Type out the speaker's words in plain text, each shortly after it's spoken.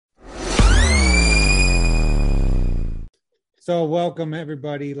So welcome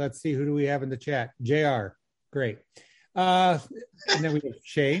everybody. Let's see, who do we have in the chat? JR, great. And then we have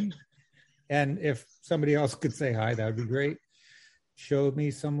Shane. And if somebody else could say hi, that would be great. Show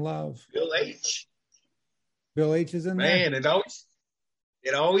me some love. Bill H. Bill H is in there. Man,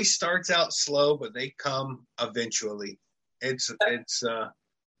 it always starts out slow, but they come eventually. It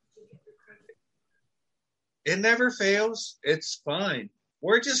never fails. It's fine.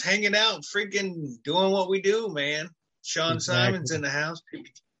 We're just hanging out, freaking doing what we do, man. Sean Simon's in the house.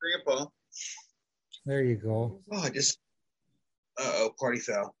 Grandpa. There you go. Oh, party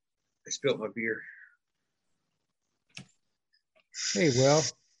foul. I spilled my beer. Hey, Will.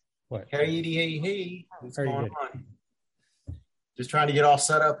 What? Hey. What's going on? Just trying to get all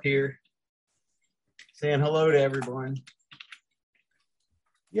set up here. Saying hello to everyone.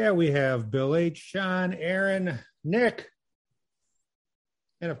 Yeah, we have Bill H, Sean, Aaron, Nick.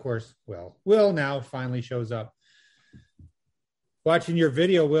 And of course, Will now finally shows up. Watching your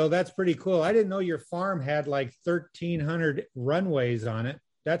video, Will, that's pretty cool. I didn't know your farm had like 1,300 runways on it.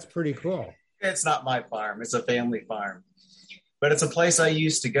 That's pretty cool. It's not my farm. It's a family farm. But it's a place I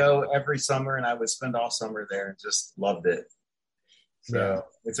used to go every summer, and I would spend all summer there and just loved it. So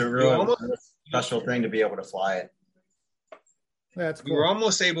It's a real special thing to be able to fly it. That's cool. You were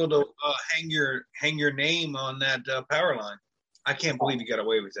almost able to hang your name on that power line. I can't believe you got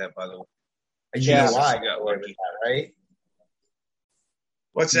away with that, by the way. You know why I got away with that, right?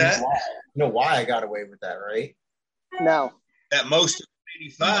 What's that? You know why I got away with that, right? No. That most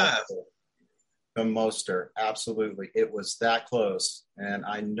 85. The Moster, absolutely. It was that close. And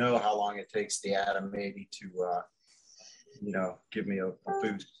I know how long it takes the Atom maybe to, give me a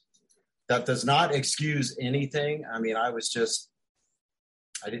boost. That does not excuse anything. I mean, I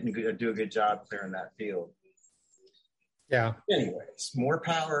didn't do a good job clearing that field. Yeah. Anyways, more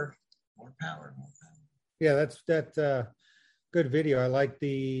power. Yeah, that's good video. I like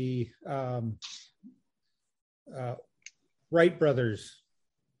the Wright Brothers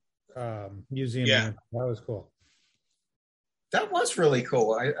museum. Yeah. That was cool. That was really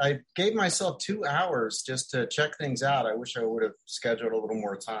cool. I gave myself 2 hours just to check things out. I wish I would have scheduled a little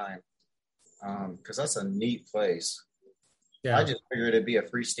more time because that's a neat place. Yeah. I just figured it'd be a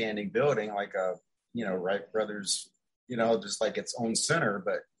freestanding building like Wright Brothers, just like its own center.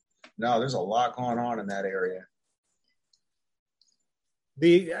 But no, there's a lot going on in that area.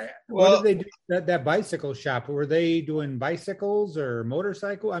 What did they do? That bicycle shop? Were they doing bicycles or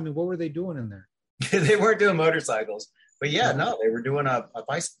motorcycle? I mean, what were they doing in there? They weren't doing motorcycles, but they were doing a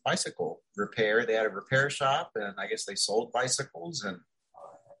bicycle repair. They had a repair shop, and I guess they sold bicycles, and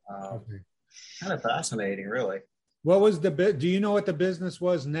kind of fascinating, really. What was do you know what the business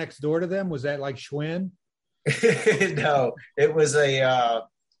was next door to them? Was that like Schwinn? No, it was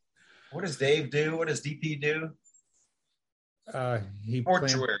what does Dave do? What does DP do?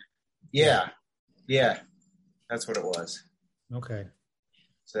 Mortuary. Yeah, that's what it was. Okay.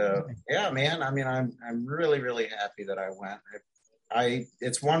 So yeah, man. I mean, I'm really, really happy that I went.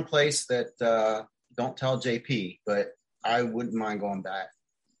 It's one place that don't tell JP, but I wouldn't mind going back,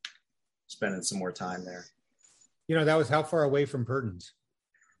 spending some more time there. That was how far away from Purdon's?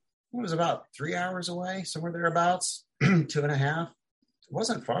 It was about 3 hours away, somewhere thereabouts, 2.5. It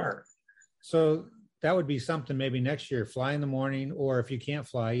wasn't far. So that would be something maybe next year. Fly in the morning, or if you can't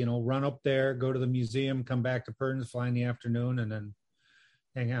fly, run up there, go to the museum, come back to Purdon's, fly in the afternoon, and then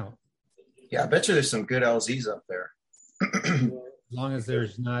hang out. Yeah, I bet you there's some good LZs up there. As long as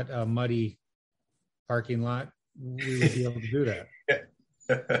there's not a muddy parking lot, we would be able to do that.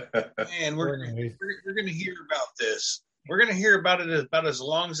 Man, we're going to hear about this. We're going to hear about it about as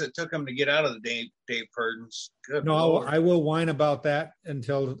long as it took them to get out of the Dave Purdon's. Good Lord. I will whine about that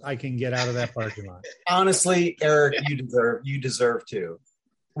until I can get out of that parking lot. Honestly, Eric, you deserve to.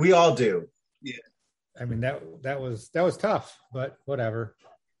 We all do. Yeah. I mean, that was tough, but whatever.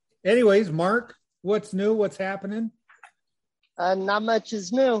 Anyways, Mark, what's new? What's happening? Not much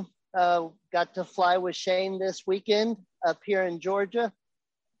is new. Got to fly with Shane this weekend up here in Georgia.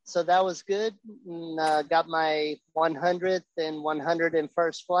 So that was good. And, got my 100th and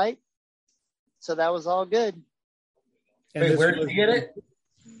 101st flight. So that was all good. Wait, where did you get it?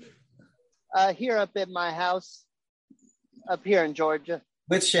 Here up at my house, up here in Georgia.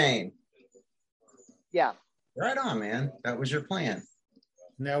 With Shane? Yeah. Right on, man. That was your plan.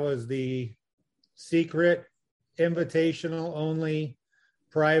 And that was the secret, invitational only,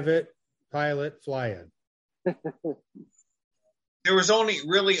 private pilot fly-in. There was only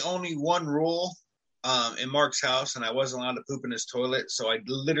one rule in Mark's house, and I wasn't allowed to poop in his toilet, so I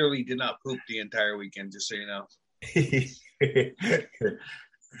literally did not poop the entire weekend, just so you know.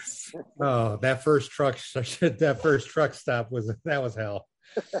 Oh, that first truck stop was hell.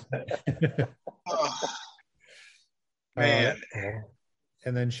 Oh, man.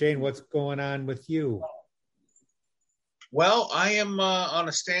 And then Shane, what's going on with you? Well, I am on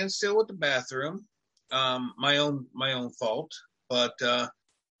a standstill with the bathroom. My own fault, but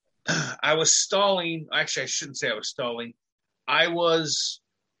I was stalling. Actually, I shouldn't say I was stalling. I was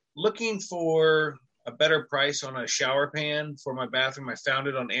looking for a better price on a shower pan for my bathroom. I found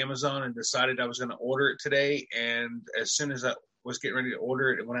it on Amazon and decided I was going to order it today. And as soon as I was getting ready to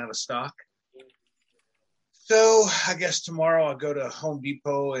order it, it went out of stock. So I guess tomorrow I'll go to Home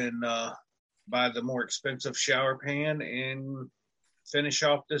Depot and buy the more expensive shower pan and finish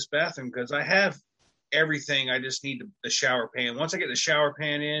off this bathroom because I have everything. I just need the shower pan. Once I get the shower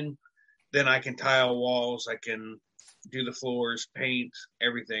pan in, then I can tile walls. I can do the floors, paint,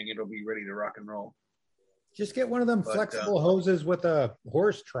 everything. It'll be ready to rock and roll. Just get one of them flexible hoses with a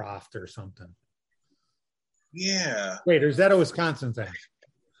horse trough or something. Yeah. Wait, or is that a Wisconsin thing?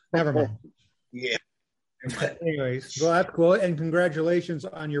 Never mind. Yeah. Anyways, well, that's cool. And congratulations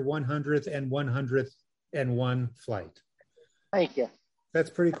on your 100th and 101 flight. Thank you. That's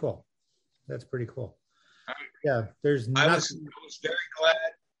pretty cool. Yeah, there's nothing. I was very glad.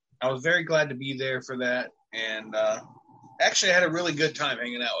 I was very glad to be there for that. And actually, I had a really good time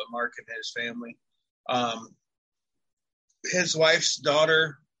hanging out with Mark and his family. His wife's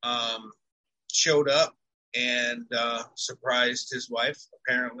daughter showed up and surprised his wife,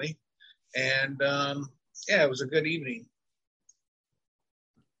 apparently. And yeah, it was a good evening.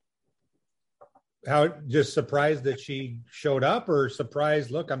 How just surprised that she showed up, or surprised,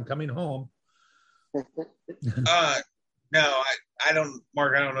 look, I'm coming home? No, I don't,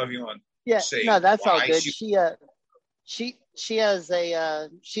 Mark. I don't know if you want to say. No, that's all good. She has she's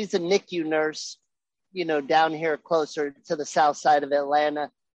a NICU nurse, down here closer to the south side of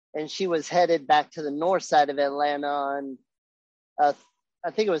Atlanta, and she was headed back to the north side of Atlanta on, I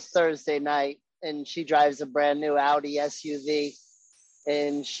think it was Thursday night, and she drives a brand new Audi SUV,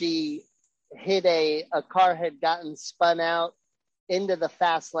 and she hit a car had gotten spun out into the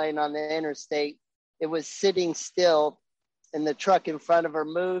fast lane on the interstate. It was sitting still, and the truck in front of her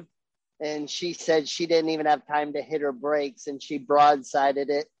moved, and she said she didn't even have time to hit her brakes, and she broadsided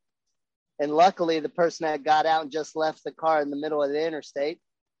it. And luckily, the person that got out and just left the car in the middle of the interstate,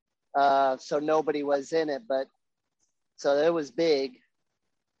 so nobody was in it. But so it was big.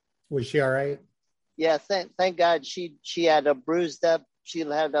 Was she all right? Yeah, thank God. She had a bruised up. She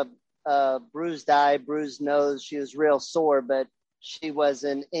had a bruised eye, bruised nose. She was real sore, but she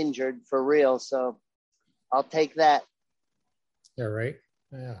wasn't injured for real. So I'll take that. Yeah, right.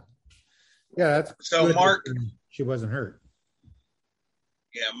 Yeah. That's so. Mark, she wasn't hurt.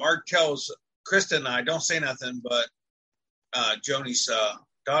 Yeah, Mark tells Krista and I, don't say nothing, but Joni's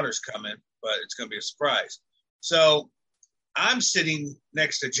daughter's coming, but it's going to be a surprise. So I'm sitting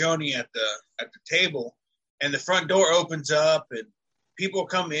next to Joni at the table, and the front door opens up, and people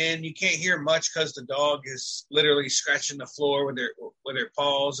come in. You can't hear much because the dog is literally scratching the floor with their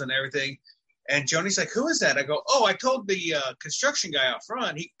paws and everything. And Joni's like, "Who is that?" I go, "Oh, I told the construction guy out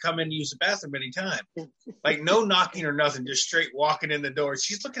front he can come in and use the bathroom anytime." Like, no knocking or nothing, just straight walking in the door.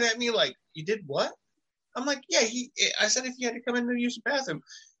 She's looking at me like, "You did what?" I'm like, "Yeah, I said if you had to come in and use the bathroom."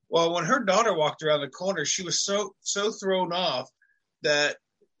 Well, when her daughter walked around the corner, she was so thrown off that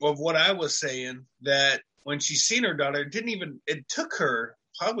of what I was saying, that when she seen her daughter, it took her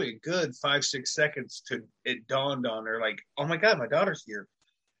probably a good 5-6 seconds it dawned on her, like, "Oh my God, my daughter's here."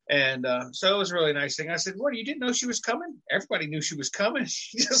 And so it was a really nice thing. I said, "What, you didn't know she was coming?" Everybody knew she was coming.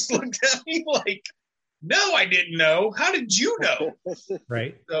 She just looked at me like, "No, I didn't know. How did you know?"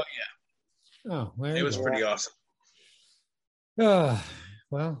 Right. So, yeah. Oh, it was pretty awesome.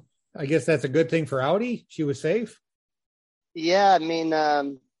 Well, I guess that's a good thing for Audi. She was safe. Yeah, I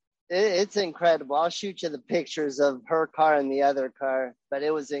mean, it's incredible. I'll shoot you the pictures of her car and the other car, but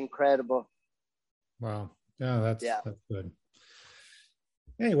it was incredible. Wow. Oh, that's good.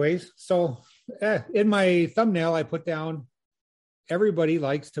 Anyways, so in my thumbnail, I put down, everybody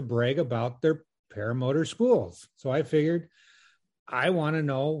likes to brag about their paramotor schools. So I figured I want to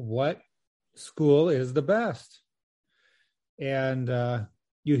know what school is the best. And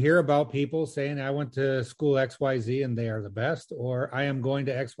you hear about people saying, "I went to school XYZ and they are the best," or "I am going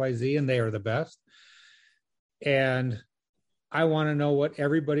to XYZ and they are the best." And I want to know what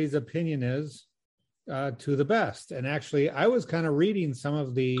everybody's opinion is to the best. And actually, I was kind of reading some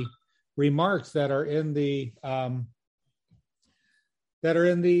of the remarks that are in the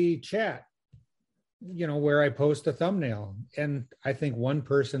chat, where I post a thumbnail, and I think one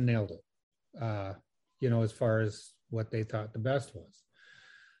person nailed it. As far as what they thought the best was.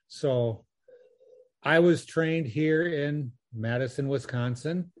 So I was trained here in Madison,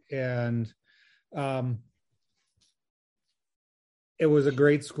 Wisconsin, and it was a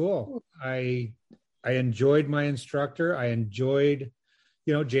great school. I enjoyed my instructor. I enjoyed,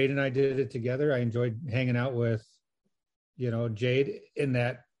 Jade and I did it together. I enjoyed hanging out with, Jade in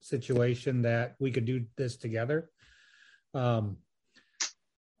that situation that we could do this together. Do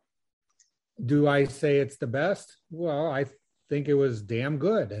I say it's the best? Well, I think it was damn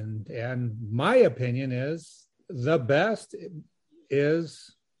good. And my opinion is the best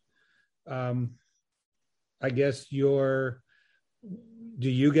is, I guess do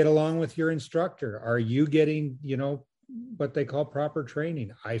you get along with your instructor? Are you getting, what they call proper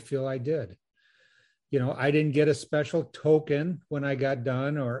training? I feel I did. I didn't get a special token when I got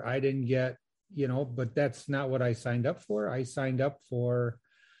done, or I didn't get, but that's not what I signed up for. I signed up for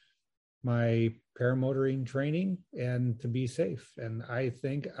my paramotoring training and to be safe. And I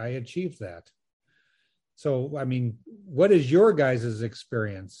think I achieved that. So, I mean, what is your guys'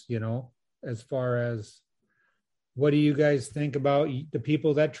 experience, as far as what do you guys think about the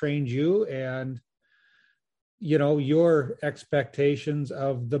people that trained you and, your expectations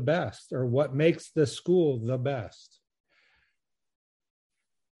of the best, or what makes the school the best?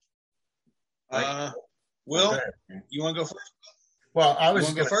 Will, you want to go first? Well, I was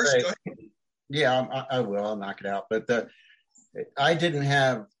going to go first. say, go ahead. Yeah, I will. I'll knock it out. But I didn't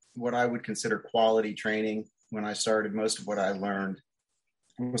have what I would consider quality training when I started. Most of what I learned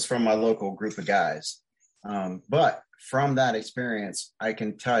was from my local group of guys. But from that experience, I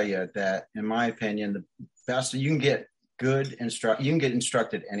can tell you that, in my opinion, the best you can get you can get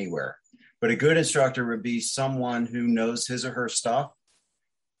instructed anywhere. But a good instructor would be someone who knows his or her stuff,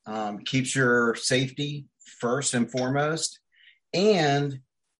 keeps your safety first and foremost, and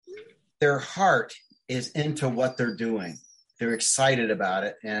their heart is into what they're doing. They're excited about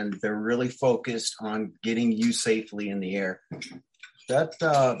it, and they're really focused on getting you safely in the air. That's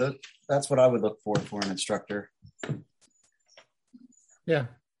what I would look for an instructor. Yeah,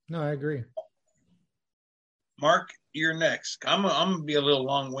 no, I agree. Mark, you're next. I'm gonna be a little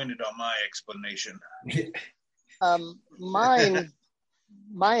long-winded on my explanation.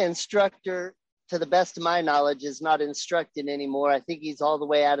 My instructor, to the best of my knowledge, is not instructing anymore. I think he's all the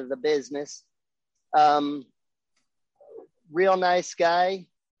way out of the business. Real nice guy.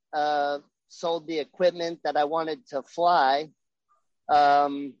 Sold the equipment that I wanted to fly.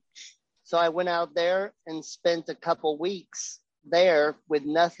 So I went out there and spent a couple weeks there with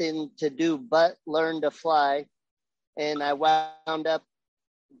nothing to do but learn to fly. And I wound up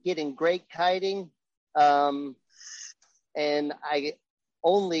getting great kiting. And I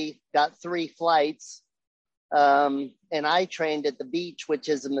only got 3 flights. And I trained at the beach, which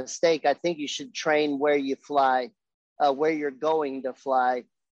is a mistake. I think you should train where you fly, where you're going to fly,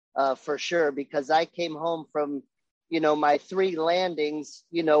 for sure. Because I came home from, my 3 landings,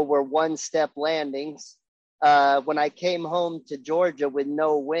 were 1-step landings. When I came home to Georgia with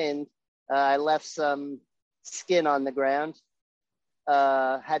no wind, I left some skin on the ground.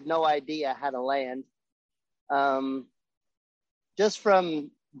 Had no idea how to land. Just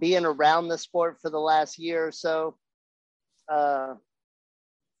from being around the sport for the last year or so, I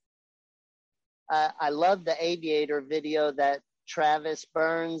love the aviator video that Travis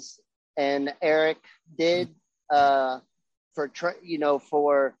Burns and Eric did for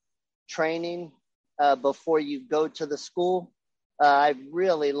training before you go to the school. I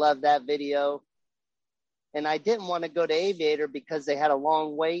really love that video. And I didn't want to go to aviator because they had a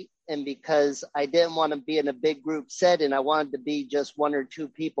long wait, and because I didn't want to be in a big group setting. I wanted to be just 1 or 2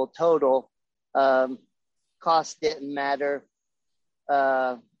 people total. Cost didn't matter.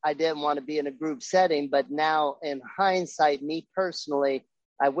 I didn't want to be in a group setting, but now in hindsight, me personally,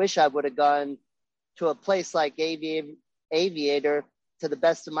 I wish I would have gone to a place like Aviator, to the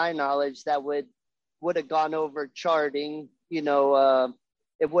best of my knowledge, that would have gone over charting.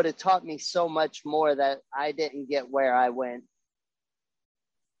 It would have taught me so much more that I didn't get where I went.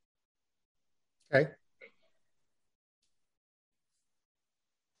 Okay.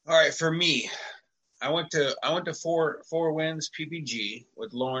 All right, for me, I went to Four Winds PPG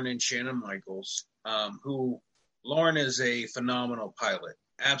with Lauren and Shannon Michaels, who Lauren is a phenomenal pilot,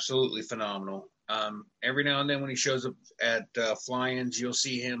 absolutely phenomenal. Every now and then when he shows up at fly-ins, you'll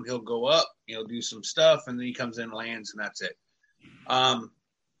see him. He'll go up, he'll do some stuff, and then he comes in, lands, and that's it.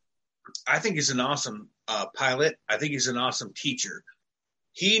 I think he's an awesome pilot. I think he's an awesome teacher.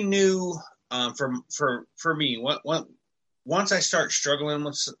 He knew for me, once I start struggling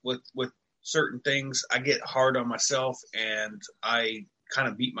with certain things, I get hard on myself and I kind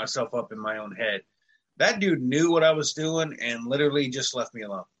of beat myself up in my own head. That dude knew what I was doing and literally just left me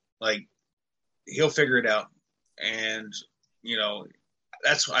alone. like he'll figure it out. And,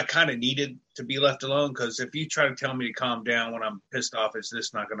 that's what I kind of needed to be left alone. Because if you try to tell me to calm down when I'm pissed off, it's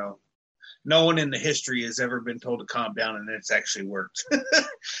just not going to, no one in the history has ever been told to calm down and it's actually worked.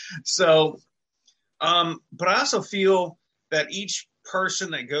 So, but I also feel that each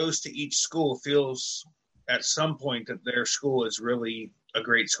person that goes to each school feels at some point that their school is really a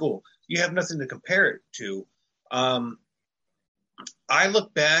great school. You have nothing to compare it to. I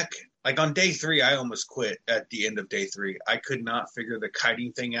look back, like on day 3, I almost quit at the end of day 3. I could not figure the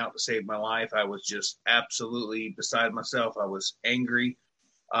kiting thing out to save my life. I was just absolutely beside myself. I was angry.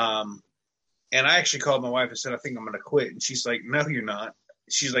 And I actually called my wife and said, I think I'm going to quit. And she's like, no, you're not.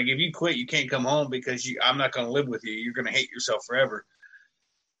 She's like, if you quit, you can't come home because I'm not going to live with you. You're going to hate yourself forever.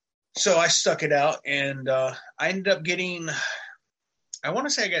 So I stuck it out, and I ended up getting, I want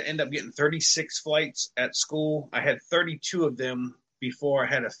to say ended up getting 36 flights at school. I had 32 of them before I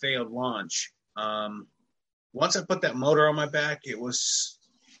had a failed launch. Once I put that motor on my back, it was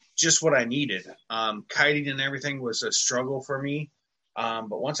just what I needed. Kiting and everything was a struggle for me.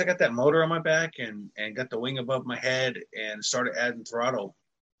 But once I got that motor on my back and got the wing above my head and started adding throttle,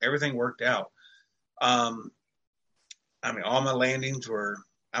 everything worked out. All my landings were,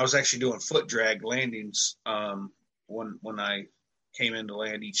 I was actually doing foot drag landings when I came in to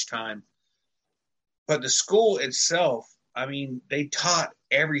land each time. But the school itself, they taught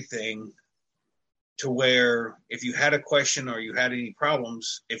everything to where if you had a question or you had any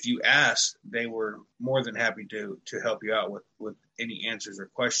problems, if you asked, they were more than happy to help you out with any answers or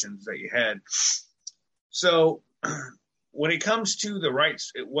questions that you had. So when it comes to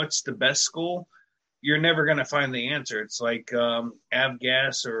what's the best school, you're never going to find the answer. It's like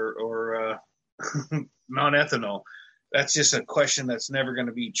avgas or non-ethanol. That's just a question that's never going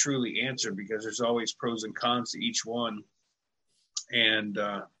to be truly answered because there's always pros and cons to each one. And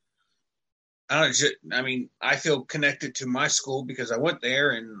I feel connected to my school because I went there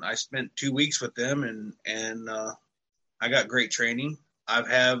and I spent 2 weeks with them and I got great training. I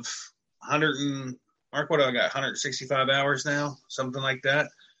have 165 hours now, something like that.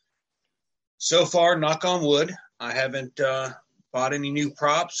 So far, knock on wood, I haven't bought any new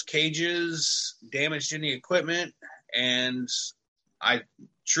props, cages, damaged any equipment, and I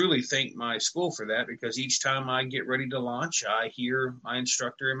truly thank my school for that because each time I get ready to launch, I hear my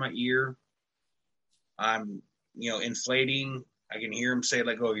instructor in my ear. I'm, inflating. I can hear him say,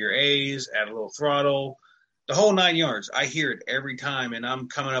 let go of your A's, add a little throttle, the whole 9 yards. I hear it every time, and I'm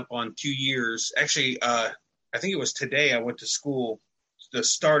coming up on 2 years. Actually, I think it was today I went to school, the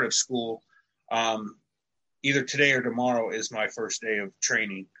start of school. Either today or tomorrow is my first day of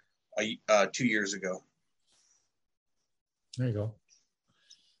training 2 years ago. There you go.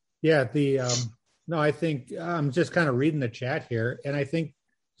 Yeah, no, I think I'm just kind of reading the chat here, and I think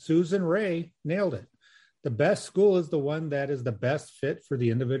Susan Ray nailed it. The best school is the one that is the best fit for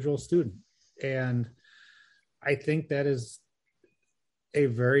the individual student. And I think that is a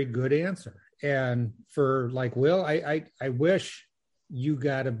very good answer. And for like Will, I wish you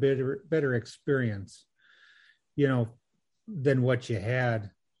got a better experience, than what you had.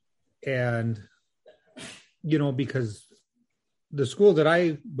 And, because the school that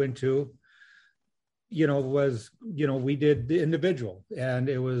I went to, was, we did the individual and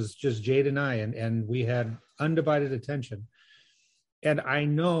it was just Jade and I, and we had undivided attention. And I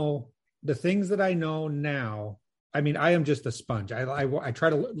know the things that I know now, I am just a sponge. I try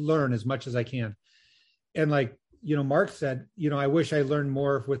to learn as much as I can. And like, Mark said, I wish I learned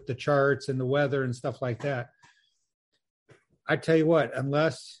more with the charts and the weather and stuff like that. I tell you what,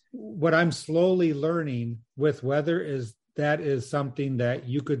 unless what I'm slowly learning with weather is something that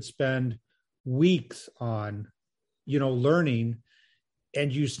you could spend weeks on, learning,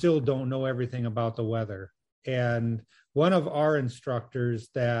 and you still don't know everything about the weather. And one of our instructors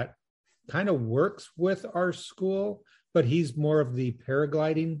that kind of works with our school, but he's more of the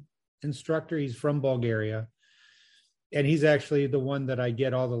paragliding instructor. He's from Bulgaria. And he's actually the one that I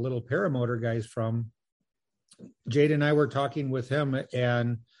get all the little paramotor guys from. Jade and I were talking with him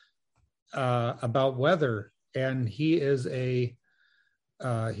and about weather, and he is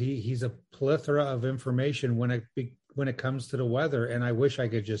he's a plethora of information when it comes to the weather. And I wish I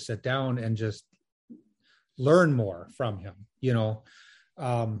could just sit down and just learn more from him,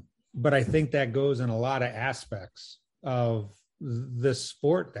 but I think that goes in a lot of aspects of this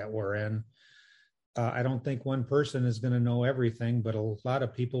sport that we're in. I don't think one person is going to know everything, but a lot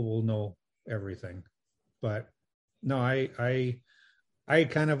of people will know everything. But no, I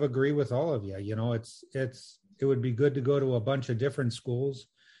kind of agree with all of you. It would be good to go to a bunch of different schools,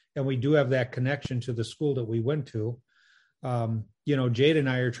 and we do have that connection to the school that we went to. Jade and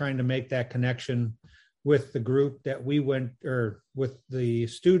I are trying to make that connection with the group that we went, or with the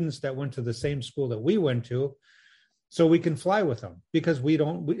students that went to the same school that we went to, so we can fly with them, because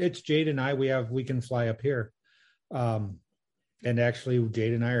it's Jade and I, we can fly up here. And actually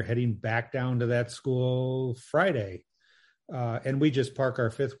Jade and I are heading back down to that school Friday. And we just park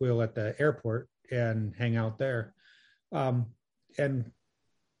our fifth wheel at the airport and hang out there. And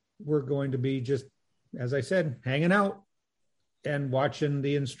we're going to be just, as I said, hanging out and watching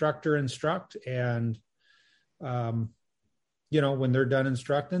the instructor instruct. And, when they're done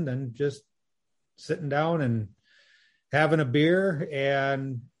instructing, then just sitting down and having a beer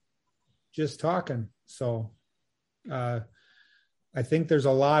and just talking. So I think there's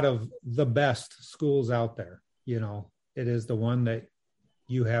a lot of the best schools out there. It is the one that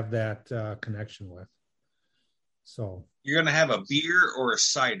you have that connection with. So you're going to have a beer or a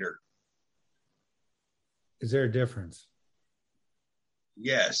cider? Is there a difference?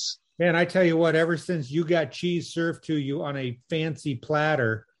 Yes. Man, I tell you what, ever since you got cheese served to you on a fancy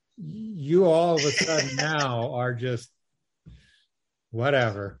platter, you all of a sudden now are just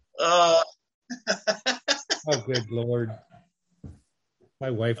whatever. Oh, good Lord.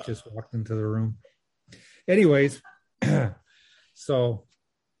 My wife just walked into the room. Anyways, so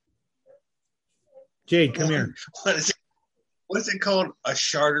Jade, come here. What's it called? A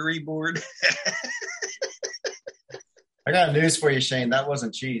charcuterie board? I got news for you, Shane. That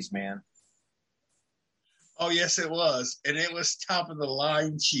wasn't cheese, man. Oh, yes, it was. And it was top of the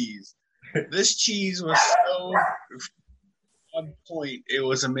line cheese. This cheese was so on point. It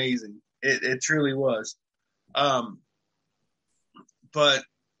was amazing. It truly was. But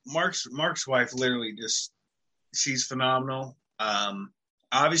Mark's wife literally she's phenomenal.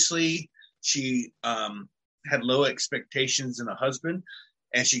 Obviously she had low expectations in a husband,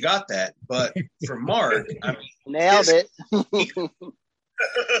 and she got that. But for Mark, I mean, nailed it.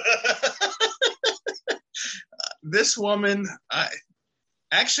 This woman, I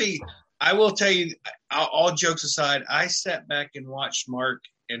will tell you, all jokes aside, I sat back and watched Mark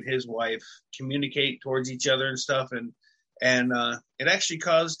and his wife communicate towards each other and stuff, and it actually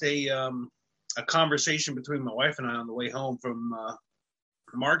caused a conversation between my wife and I on the way home from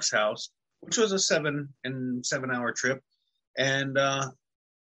Mark's house, which was a 7 hour trip, and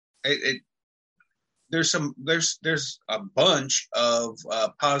there's a bunch of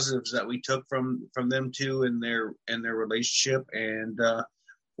positives that we took from them two in their relationship, and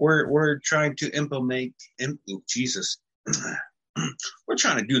we're trying to implement. Jesus, we're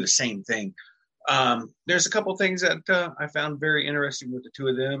trying to do the same thing. There's a couple things that I found very interesting with the two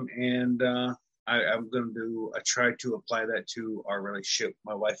of them, and I'm going to try to apply that to our relationship,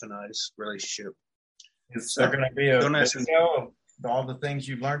 my wife and I's relationship. Is there going to be a video of all the things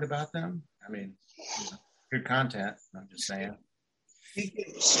you've learned about them? I mean, good content. I'm just saying.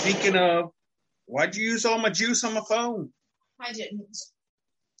 Speaking of, why'd you use all my juice on my phone? I didn't.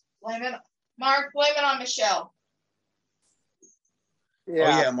 Blame it, Mark. Blame it on Michelle.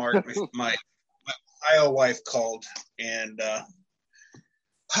 Yeah. Oh yeah, Mark. my Iowa wife called, and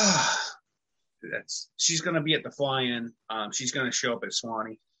she's going to be at the fly-in. She's going to show up at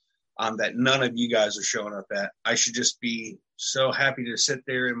Swanee. That none of you guys are showing up at. I should just be so happy to sit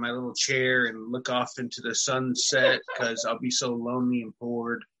there in my little chair and look off into the sunset, because I'll be so lonely and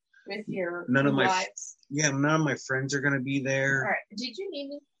bored. With your none of wives. None of my friends are going to be there. All right. Did you need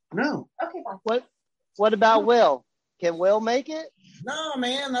me? No. Okay, bye. What about Will? Can Will make it? No,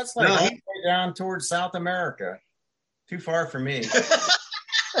 man. That's like all the way down towards South America. Too far for me.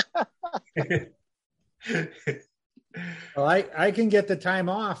 Well, I can get the time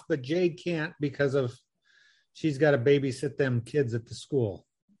off, but Jade can't because she's got to babysit them kids at the school.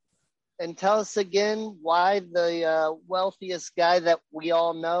 And tell us again why the wealthiest guy that we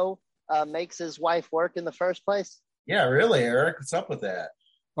all know makes his wife work in the first place. Yeah, really, Eric. What's up with that?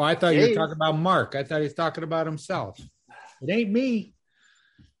 Oh, I thought you were talking about Mark. I thought he was talking about himself. It ain't me.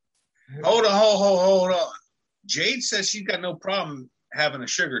 Hold on. Jade says she's got no problem having a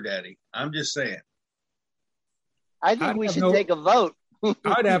sugar daddy. I'm just saying. I think we should take a vote.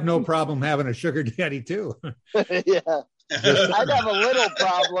 I'd have no problem having a sugar daddy too. Yeah. I'd have a little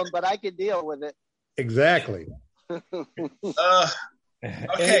problem, but I could deal with it. Exactly.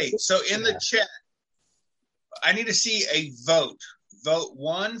 Okay, so in the chat, I need to see a vote. Vote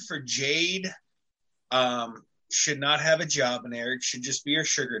 1 for Jade. Should not have a job, and Eric should just be her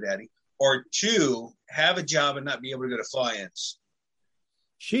sugar daddy. Or 2, have a job and not be able to go to fly-ins.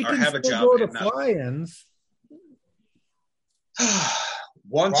 She or can have a still job go to and not- fly-ins.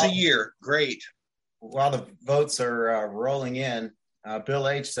 Once a year, great. While the votes are rolling in, Bill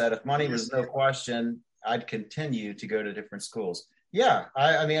H. said, if money was no question, I'd continue to go to different schools. Yeah,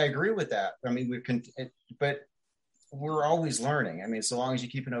 I mean, I agree with that. I mean, but we're always learning. I mean, so long as you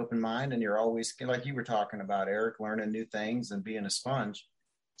keep an open mind and you're always, like you were talking about, Eric, learning new things and being a sponge.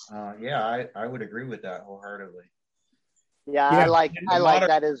 Yeah, I would agree with that wholeheartedly. Yeah, I like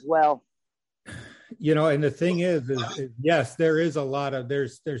that as well. You know, and the thing is yes, there is a lot of,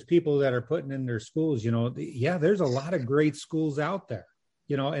 there's people that are putting in their schools, you know, there's a lot of great schools out there,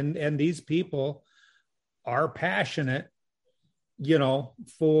 you know, and these people are passionate, you know,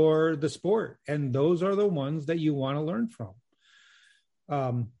 for the sport. And those are the ones that you want to learn from.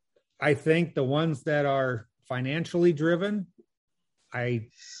 I think the ones that are financially driven, I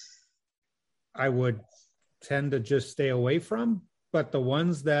would tend to just stay away from, but the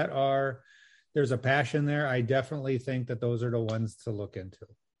ones that are, there's a passion there, I definitely think that those are the ones to look into,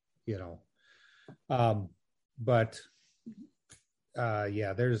 you know.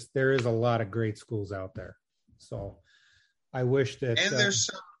 Yeah, there is a lot of great schools out there. So I wish that, and there's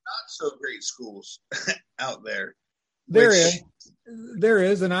some not so great schools out there. There is,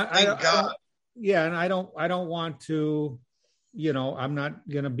 and I God. And I don't want to, you know, I'm not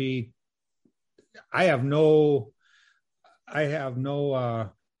going to be, I have no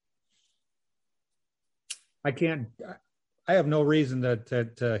reason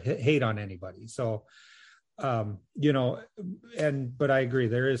to hate on anybody. So, you know, but I agree.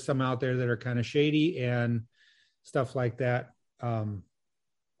 There is some out there that are kind of shady and stuff like that. I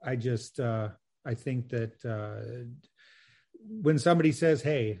think that when somebody says,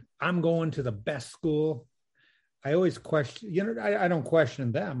 "Hey, I'm going to the best school," I always question, you know, I don't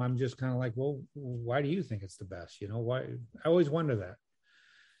question them. I'm just kind of like, well, why do you think it's the best? You know, why? I always wonder that.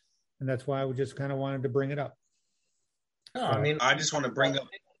 And that's why I just kind of wanted to bring it up. Oh, I mean, I just want to bring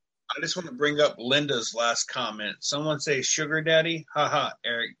up Linda's last comment. Someone say sugar daddy. Haha,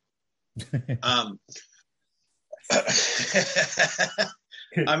 Eric.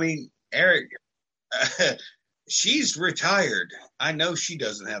 I mean, Eric, she's retired. I know she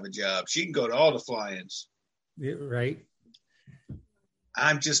doesn't have a job. She can go to all the fly-ins. Yeah, right.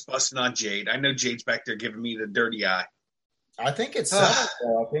 I'm just busting on Jade. I know Jade's back there giving me the dirty eye. I think it's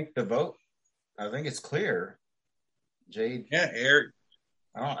settled. I think the vote, I think it's clear. Jade. Yeah, Eric.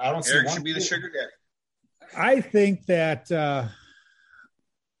 I don't see Eric should be the sugar daddy. I think that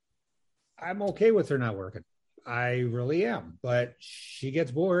I'm okay with her not working. I really am, but she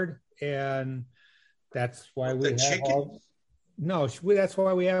gets bored, and that's why that's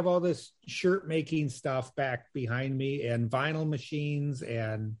why we have all this shirt making stuff back behind me and vinyl machines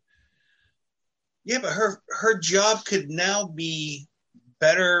and. Yeah, but her job could now be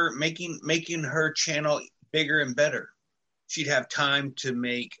better, making her channel bigger and better. She'd have time to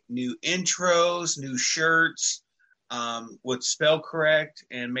make new intros, new shirts, with spell correct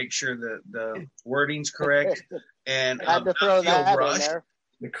and make sure that the wording's correct. And I had to throw that in there.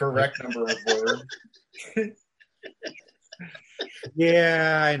 The correct number of words.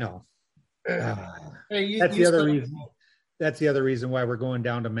 Yeah, I know. Hey, That's the other reason. That's the other reason why we're going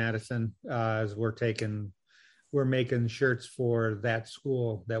down to Madison, is we're making shirts for that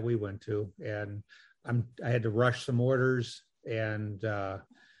school that we went to, and I had to rush some orders, and I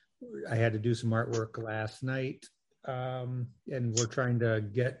had to do some artwork last night, and we're trying to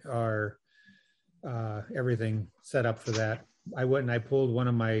get our everything set up for that. I went and I pulled one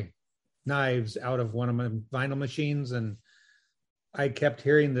of my knives out of one of my vinyl machines, and I kept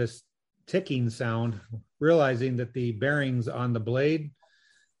hearing this ticking sound, realizing that the bearings on the blade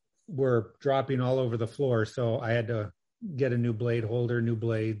were dropping all over the floor. So I had to get a new blade holder, new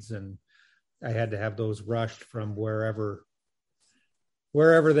blades, and I had to have those rushed from wherever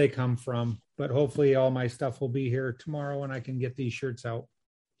they come from. But hopefully all my stuff will be here tomorrow and I can get these shirts out.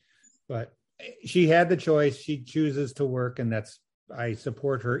 But she had the choice. She chooses to work, and I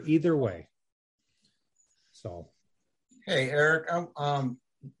support her either way. So. Hey, Eric,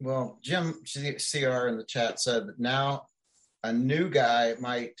 well, Jim CR in the chat said that now a new guy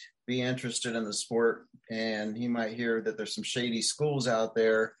might be interested in the sport, and he might hear that there's some shady schools out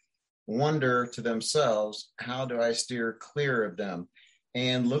there, wonder to themselves, how do I steer clear of them?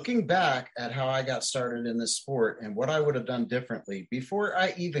 And looking back at how I got started in this sport and what I would have done differently before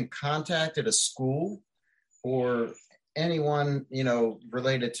I even contacted a school or anyone, you know,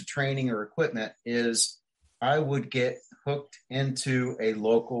 related to training or equipment, is I would get hooked into a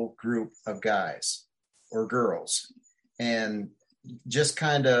local group of guys or girls and just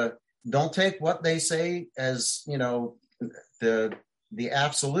kind of don't take what they say as, you know, the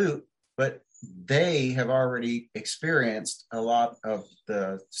absolute, but they have already experienced a lot of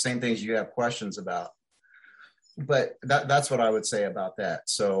the same things you have questions about. But that's what I would say about that.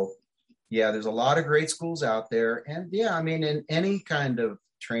 So yeah, there's a lot of great schools out there. And yeah, I mean, in any kind of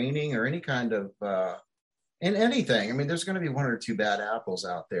training or any kind of, in anything, I mean, there's going to be one or two bad apples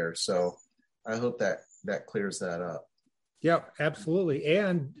out there. So I hope that clears that up. Yep, absolutely.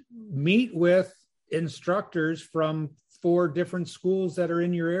 And meet with instructors from 4 different schools that are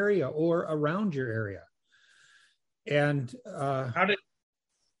in your area or around your area. And how did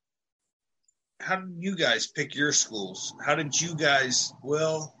you guys pick your schools? How did you guys,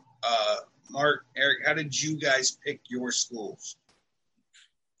 Will, Mark, Eric, how did you guys pick your schools?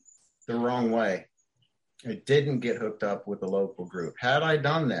 The wrong way. I didn't get hooked up with a local group. Had I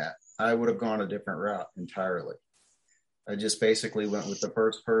done that, I would have gone a different route entirely. I just basically went with the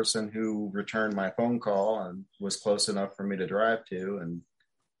first person who returned my phone call and was close enough for me to drive to. And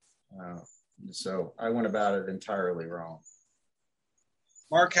so I went about it entirely wrong.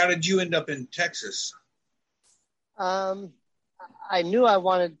 Mark, how did you end up in Texas? I knew I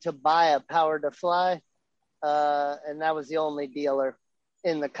wanted to buy a Power to Fly, and that was the only dealer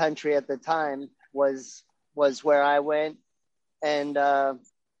in the country at the time was where I went. And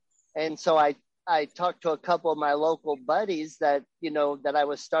so I talked to a couple of my local buddies that, that I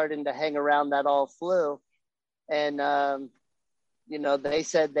was starting to hang around that all flew. And, they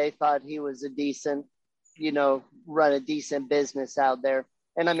said they thought he was a decent, run a decent business out there.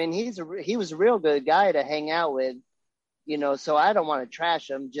 And I mean, he was a real good guy to hang out with, so I don't want to trash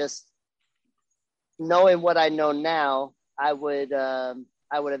him. Just knowing what I know now, I would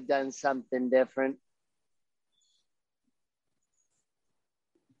have done something different.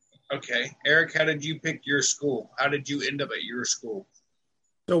 Okay. Eric, how did you pick your school? How did you end up at your school?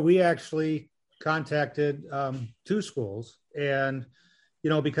 So we actually contacted 2 schools, and,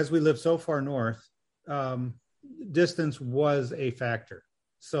 because we live so far north, distance was a factor.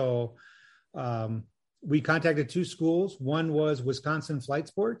 So we contacted 2 schools. One was Wisconsin Flight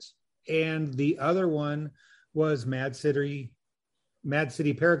Sports, and the other one was Mad City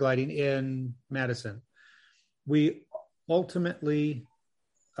Paragliding in Madison. We ultimately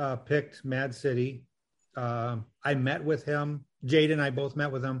picked Mad City. I met with him. Jade and I both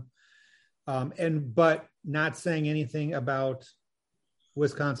met with him, but not saying anything about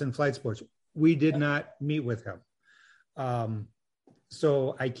Wisconsin Flight Sports. We did not meet with him.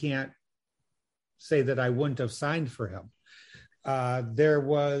 So I can't say that I wouldn't have signed for him.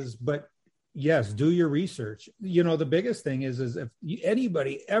 But yes, do your research. The biggest thing is if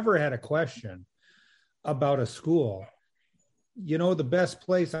anybody ever had a question about a school, the best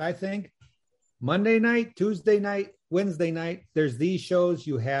place, I think, Monday night, Tuesday night, Wednesday night, there's these shows.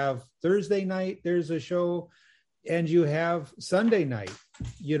 You have Thursday night, there's a show, and you have Sunday night.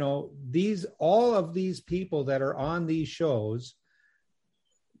 All of these people that are on these shows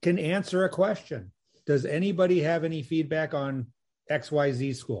can answer a question. Does anybody have any feedback on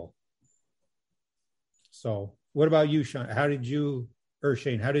XYZ school? So what about you, Sean?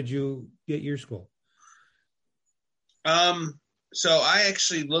 Shane, how did you get your school? So I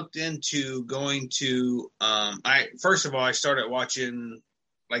actually looked into going to, first of all, I started watching,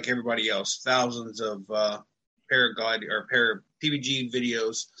 like everybody else, thousands of paraglide or PBG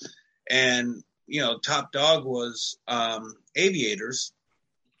videos. And, top dog was Aviators.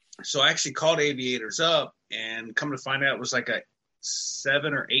 So I actually called Aviators up, and come to find out it was like a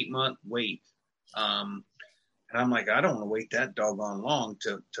 7 or 8 month wait. And I'm like, I don't want to wait that doggone long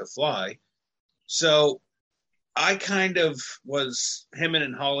to fly. So I kind of was hemming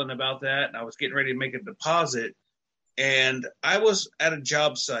and hawing about that, and I was getting ready to make a deposit, and I was at a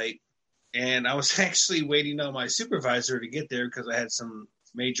job site, and I was actually waiting on my supervisor to get there because I had some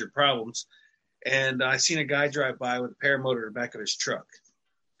major problems, and I seen a guy drive by with a paramotor in the back of his truck.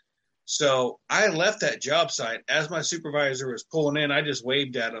 So I left that job site. As my supervisor was pulling in, I just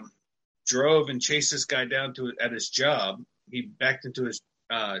waved at him, drove and chased this guy down at his job. He backed into his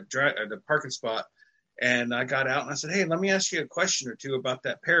the parking spot. And I got out and I said, hey, let me ask you a question or two about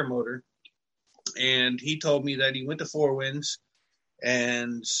that paramotor. And he told me that he went to Four Winds,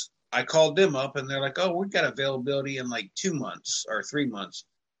 and I called them up, and they're like, oh, we've got availability in like 2 months or 3 months.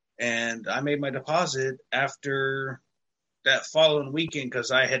 And I made my deposit after that following weekend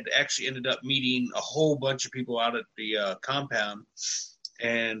because I had actually ended up meeting a whole bunch of people out at the compound.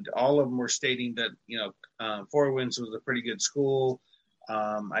 And all of them were stating that, Four Winds was a pretty good school.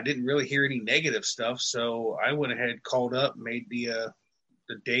 I didn't really hear any negative stuff, so I went ahead, called up, made the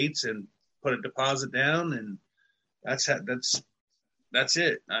dates, and put a deposit down, and that's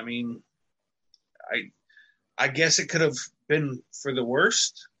it. I mean, I guess it could have been for the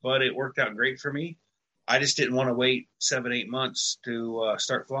worst, but it worked out great for me. I just didn't want to wait 7-8 months to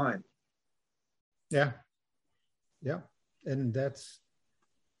start flying. Yeah, and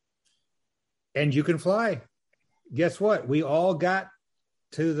And you can fly. Guess what? We all got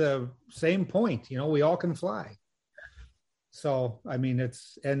to the same point. We all can fly. So, I mean,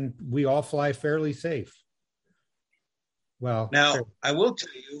 and we all fly fairly safe. Well, now I will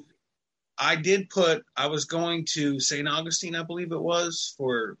tell you, I was going to St. Augustine, I believe it was,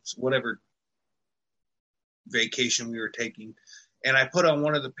 for whatever vacation we were taking. And I put on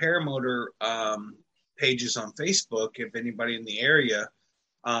one of the paramotor pages on Facebook, if anybody in the area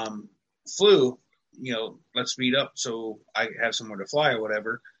flew, let's meet up so I have somewhere to fly or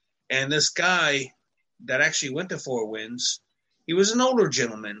whatever. And this guy that actually went to Four Winds, he was an older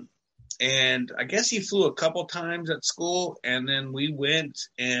gentleman. And I guess he flew a couple times at school. And then we went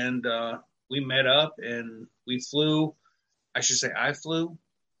and we met up and we flew. I should say I flew.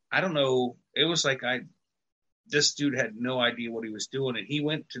 I don't know. It was like this dude had no idea what he was doing. And he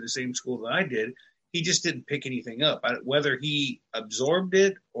went to the same school that I did. He just didn't pick anything up. Whether he absorbed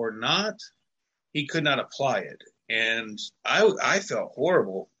it or not, he could not apply it. And I felt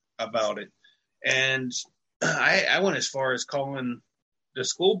horrible about it. And I went as far as calling the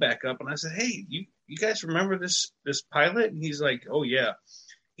school back up and I said, hey, you guys remember this pilot? And he's like, oh yeah,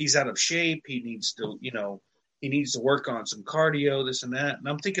 he's out of shape. He needs to work on some cardio, this and that. And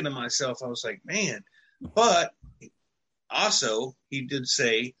I'm thinking to myself, I was like, man, but also he did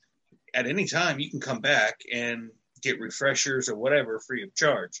say at any time you can come back and get refreshers or whatever free of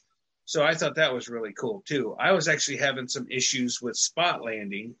charge. So I thought that was really cool too. I was actually having some issues with spot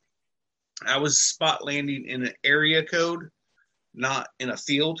landing. I was spot landing in an area code, not in a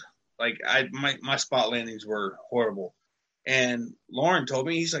field. Like my spot landings were horrible. And Lauren told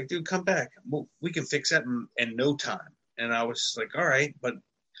me, he's like, dude, come back. We can fix that in no time. And I was like, all right. But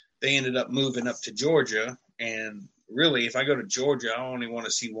they ended up moving up to Georgia. And really, if I go to Georgia, I only want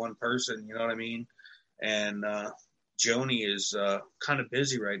to see one person. You know what I mean? And Joni is kind of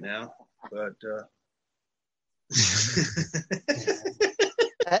busy right now. But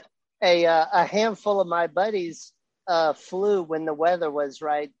a handful of my buddies flew when the weather was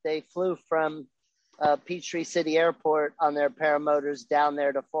right. They flew from Peachtree City Airport on their paramotors down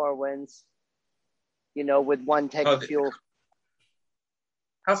there to Four Winds, with one tank of fuel.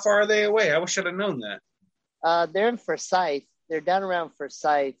 How far are they away? I wish I'd have known that. They're in Forsyth. They're down around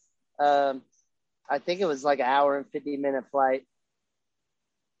Forsyth. I think it was like an hour and 50-minute flight.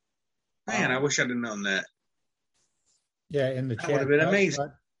 Man, I wish I'd have known that. Yeah, in the chat, would have been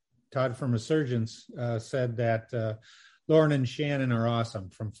amazing. Todd from Resurgence said that Lauren and Shannon are awesome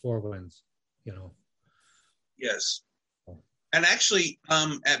from Four Winds. Yes. And actually,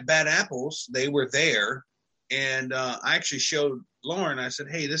 at Bad Apples, they were there. And I actually showed Lauren, I said,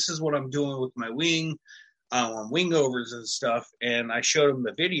 hey, this is what I'm doing with my wing, on wing overs and stuff. And I showed him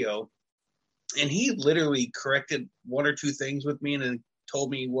the video. And he literally corrected one or two things with me and then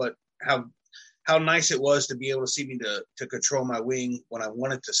told me how nice it was to be able to see me to control my wing when I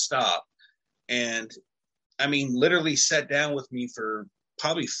wanted to stop. And I mean, literally sat down with me for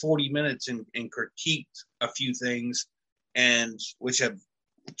probably 40 minutes and critiqued a few things, and which have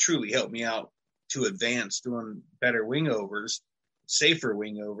truly helped me out to advance doing better wing overs, safer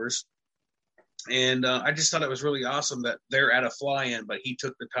wing overs. And I just thought it was really awesome that they're at a fly-in, but he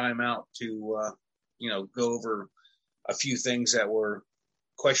took the time out to, go over a few things that were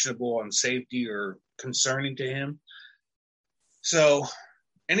questionable on safety or concerning to him. So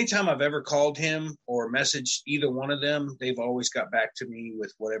anytime I've ever called him or messaged either one of them, they've always got back to me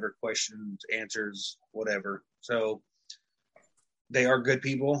with whatever questions, answers, whatever. So they are good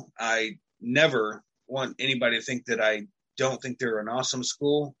people. I never want anybody to think that I don't think they're an awesome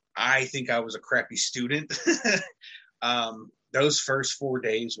school. I think I was a crappy student. Those first 4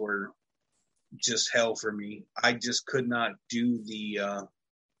 days were just hell for me. I just could not do the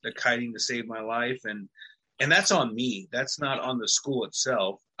kiting to save my life. And that's on me. That's not on the school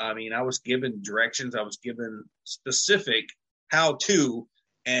itself. I mean, I was given directions. I was given specific how to,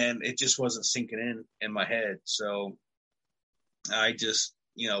 and it just wasn't sinking in my head. So I just,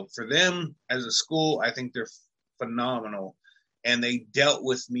 for them as a school, I think they're phenomenal. And they dealt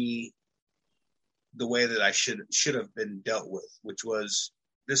with me the way that I should have been dealt with, which was,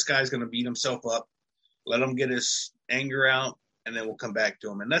 this guy's going to beat himself up. Let him get his anger out, and then we'll come back to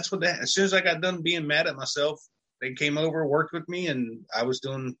him. And that's what as soon as I got done being mad at myself, they came over, worked with me, and I was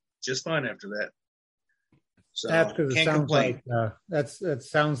doing just fine after that. So that's because it sounds complain. like that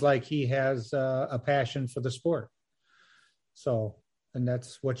sounds like he has a passion for the sport. So, and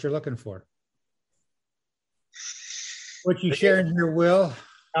that's what you're looking for. What you sharing here, Will?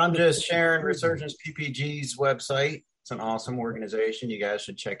 I'm just sharing Resurgence PPG's website. It's an awesome organization. You guys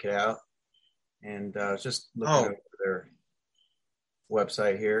should check it out. And just looking over their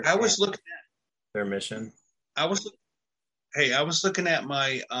website here. I was looking their mission. I was looking at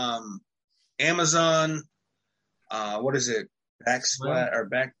my Amazon. What is it? Backsplat or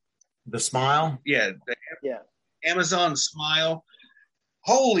back? The Smile. Yeah, Yeah. Amazon Smile.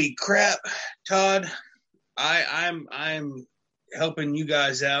 Holy crap, Todd! I'm helping you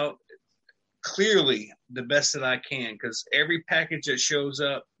guys out clearly the best that I can, because every package that shows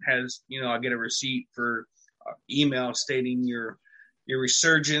up has, I get a receipt for email stating your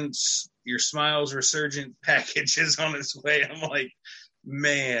resurgence, your Smiles resurgent package is on its way. I'm like,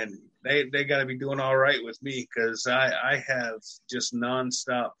 man, they got to be doing all right with me, because I have just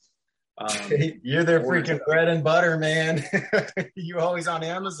nonstop. You're their freaking bread and butter, man. You always on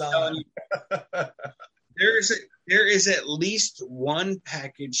Amazon. There is at least one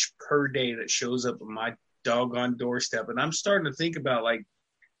package per day that shows up on my doggone doorstep, and I'm starting to think about, like,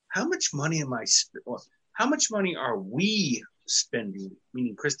 how much money are we spending?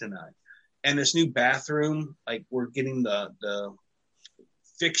 Meaning Kristen and I, and this new bathroom. Like, we're getting the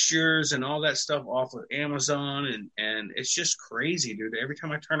fixtures and all that stuff off of Amazon, and it's just crazy, dude. Every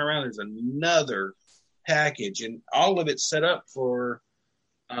time I turn around, there's another package, and all of it's set up for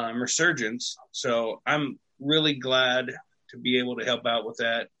Resurgence. So I'm really glad to be able to help out with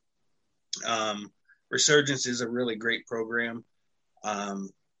that. Resurgence is a really great program.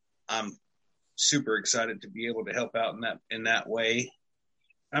 I'm super excited to be able to help out in that way.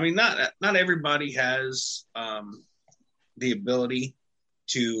 I mean, not everybody has the ability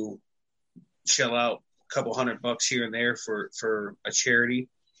to shell out a couple $100 here and there for a charity,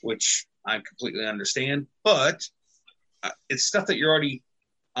 which I completely understand. But it's stuff that you're already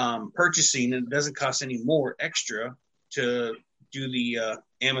purchasing, and it doesn't cost any more extra to do the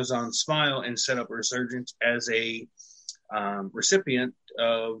Amazon Smile and set up Resurgence as a recipient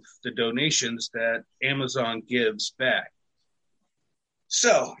of the donations that Amazon gives back.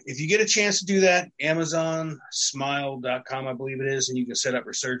 So if you get a chance to do that, AmazonSmile.com, I believe it is, and you can set up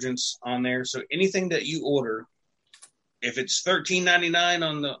Resurgence on there. So anything that you order, if it's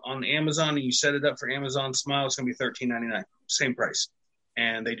 $13.99 on Amazon and you set it up for Amazon Smile, it's going to be $13.99, same price.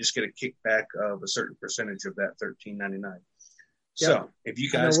 And they just get a kickback of a certain percentage of that $13.99. Yep. So if you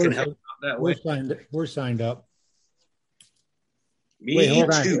guys can help out that way. We're signed up. Me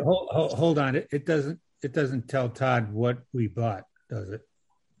too. Hold on. It doesn't tell Todd what we bought, does it?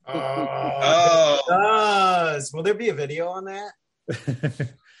 Oh, it does. Will there be a video on that?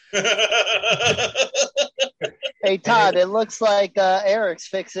 Hey, Todd, it looks like Eric's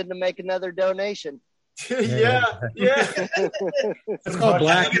fixing to make another donation. yeah. It's called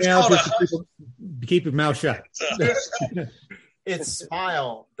blackmail. Keep your mouth shut. It's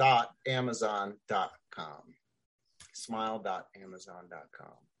smile.amazon.com.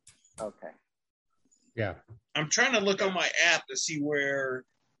 Smile.amazon.com. Okay. Yeah. I'm trying to look on my app to see where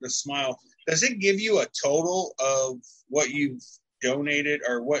the Smile, does it give you a total of what you've donated,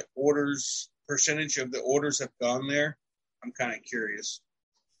 or what percentage of the orders have gone there? I'm kind of curious.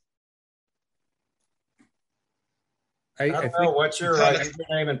 I don't know. What's your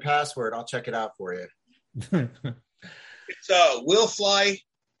username and password? I'll check it out for you. It's Will Fly,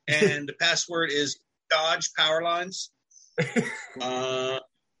 and the password is Dodge Powerlines.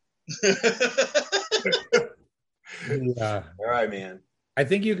 Yeah. All right, man. I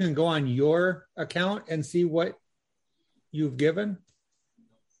think you can go on your account and see what you've given,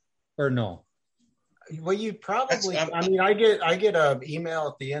 or no? Well, you probably. I mean, I get a email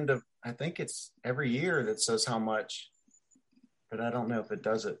at the end of, I think it's every year, that says how much, but I don't know if it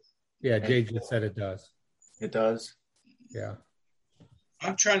does it. Yeah, Jay just said it does. It does. Yeah.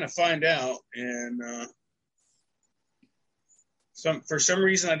 I'm trying to find out, and for some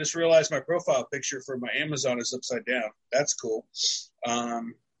reason I just realized my profile picture for my Amazon is upside down. That's cool.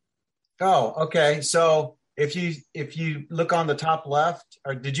 Okay. So if you look on the top left,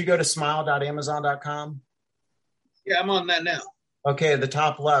 or did you go to smile.amazon.com? Yeah, I'm on that now. Okay, the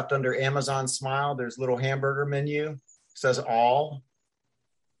top left under Amazon Smile, there's a little hamburger menu. It says all.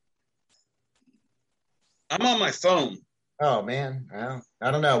 I'm on my phone. Oh man, well, I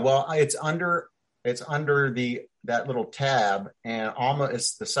don't know. Well, it's under that little tab, and almost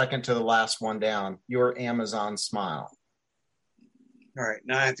it's the second to the last one down. Your Amazon Smile. All right,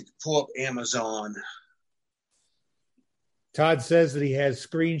 now I have to pull up Amazon. Todd says that he has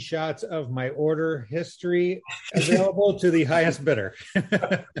screenshots of my order history available to the highest bidder.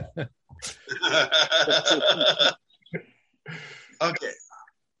 Okay.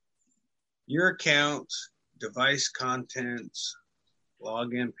 Your account, device contents,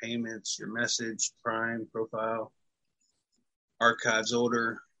 login payments, your message, Prime, profile, archives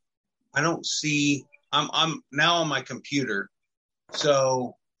order. I don't see, I'm now on my computer.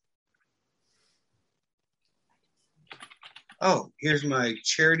 So Oh, here's my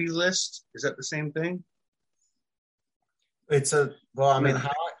charity list. Is that the same thing? Well, I mean,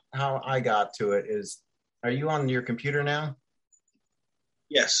 how I got to it is, are you on your computer now?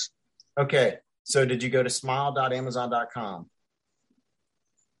 Yes. Okay. So did you go to smile.amazon.com?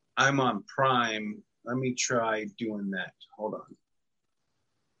 I'm on Prime. Let me try doing that. Hold on.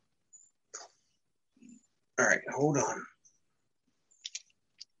 All right, hold on.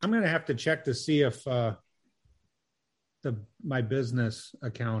 I'm going to have to check to see if my business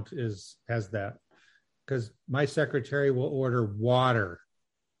account has that, because my secretary will order water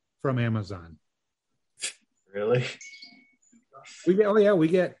from Amazon. Really? We get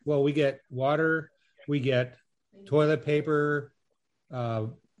water, we get toilet paper,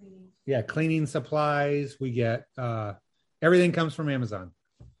 cleaning supplies, we get everything comes from Amazon.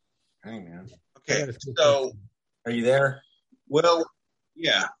 Hey, man. Okay, so are you there? Well,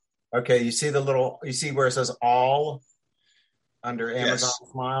 yeah. Okay, you see where it says all under Amazon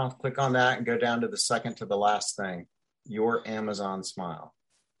Smile? Click on that and go down to the second to the last thing, your Amazon Smile.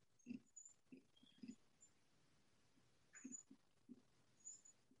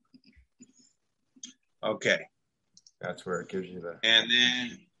 Okay. That's where it gives you the. And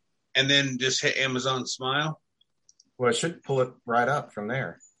then just hit Amazon Smile. Well, it should pull it right up from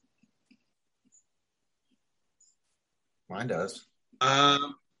there. Mine does.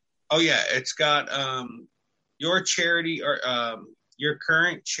 It's got your charity or your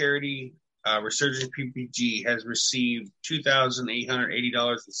current charity Resurgence PPG has received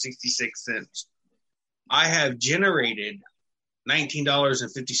 $2,880.66. I have generated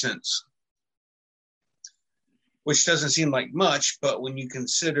 $19.50, which doesn't seem like much, but when you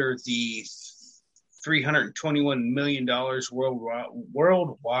consider the $321 million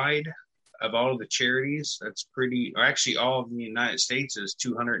worldwide of all of the charities, that's pretty. Or actually, all of the United States is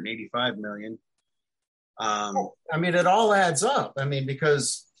 285 million. I mean, it all adds up. I mean,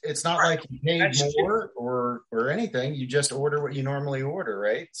 because it's not like you paid more or anything. You just order what you normally order,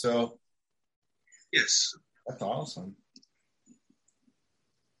 right? So, yes, that's awesome.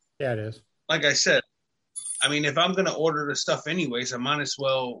 Yeah, it is. Like I said, I mean, if I'm going to order the stuff anyways, I might as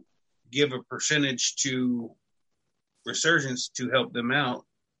well give a percentage to Resurgence to help them out.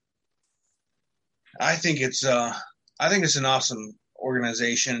 I think it's an awesome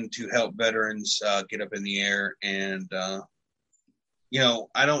organization to help veterans get up in the air, and I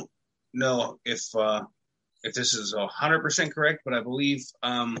don't know if this is 100% correct, but I believe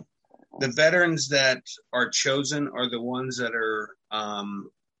the veterans that are chosen are the ones that are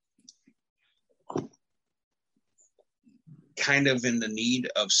kind of in the need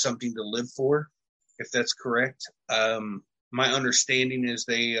of something to live for, if that's correct. My understanding is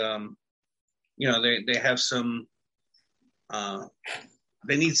they have some,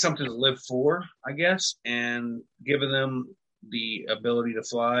 they need something to live for, I guess, and giving them the ability to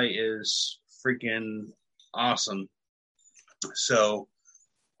fly is freaking awesome. So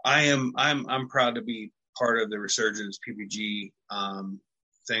I'm proud to be part of the Resurgence PPG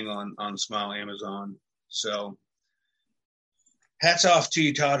thing on Smile Amazon. So hats off to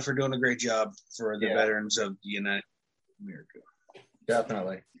you, Todd, for doing a great job for the veterans of the United States of America.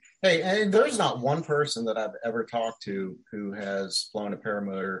 Definitely. Hey, and there's not one person that I've ever talked to who has flown a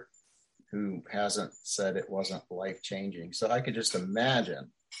paramotor who hasn't said it wasn't life-changing. So I could just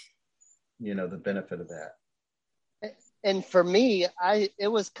imagine, the benefit of that. And for me, it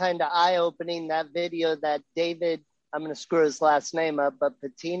was kind of eye-opening, that video that David, I'm going to screw his last name up, but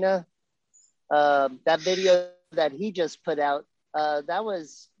Patina, that video that he just put out, that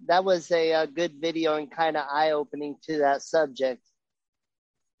was a good video and kind of eye-opening to that subject.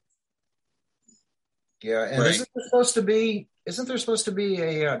 Yeah, and right. Isn't there supposed to be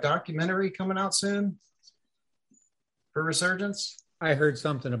a documentary coming out soon for Resurgence? I heard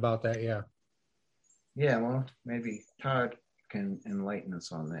something about that, yeah. Yeah, well, maybe Todd can enlighten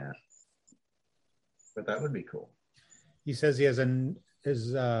us on that. But that would be cool. He says he has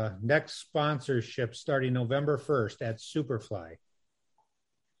his next sponsorship starting November 1st at Superfly.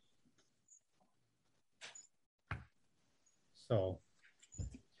 So,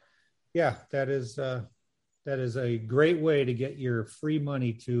 yeah, that is a great way to get your free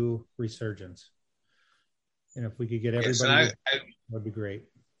money to Resurgence. And if we could get everybody, that would be great.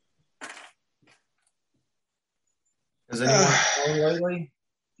 Has anyone flown lately?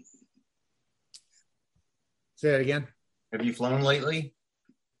 Say that again. Have you flown lately?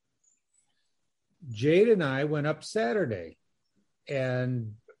 Jade and I went up Saturday,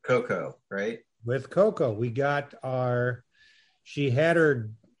 and Coco, right? With Coco, she had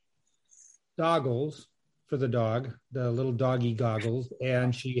her goggles for the dog, the little doggy goggles,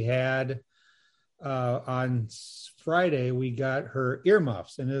 and she had on Friday, we got her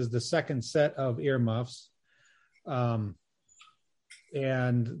earmuffs, and it is the second set of earmuffs. And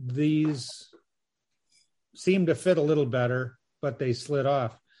these seem to fit a little better, but they slid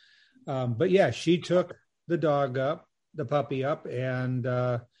off. But yeah, she took the puppy up, and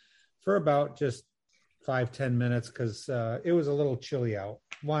for about just 5-10 minutes, because it was a little chilly out.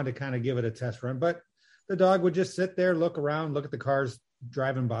 Wanted to kind of give it a test run, but the dog would just sit there, look around, look at the cars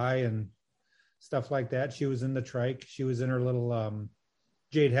driving by and stuff like that. She was in the trike. She was in her little,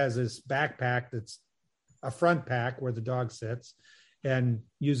 Jade has this backpack that's a front pack where the dog sits, and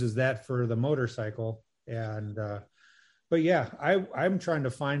uses that for the motorcycle. And, but yeah, I'm trying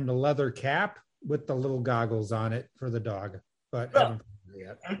to find the leather cap with the little goggles on it for the dog, but haven't found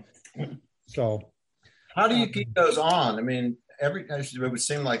it yet. So how do you keep those on? I mean, it would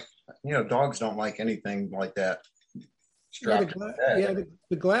seem like, dogs don't like anything like that.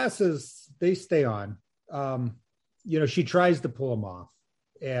 The glasses, they stay on. She tries to pull them off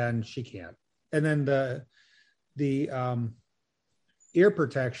and she can't. And then the ear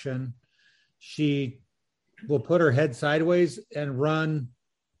protection, she will put her head sideways and run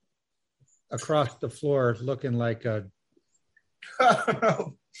across the floor looking like a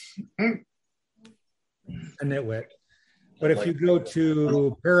nitwit. But if you go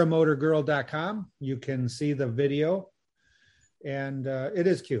to paramotorgirl.com, you can see the video, and it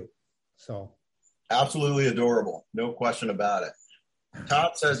is cute. So absolutely adorable. No question about it.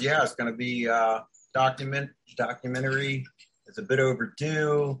 Todd says, yeah, it's going to be documentary. It's a bit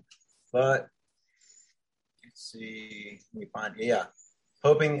overdue, but let's see. Let me find it. Yeah.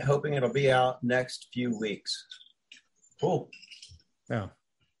 Hoping it'll be out next few weeks. Cool. Yeah.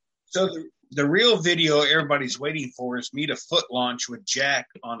 So the real video everybody's waiting for is me to foot launch with Jack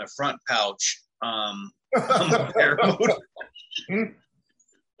on the front pouch. On the paramotor.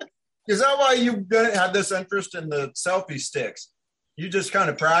 Is that why you had this interest in the selfie sticks? You just kind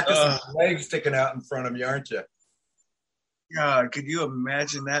of practicing legs sticking out in front of you, aren't you? God, could you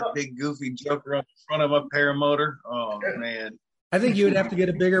imagine that big goofy joker on the front of a paramotor? Oh man. I think you would have to get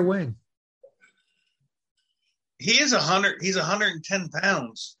a bigger wing. He's 110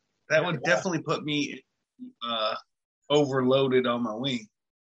 pounds. That would definitely put me overloaded on my wing.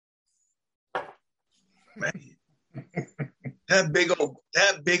 Man. That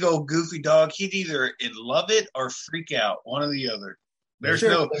big old goofy dog, he'd either love it or freak out, one or the other. There's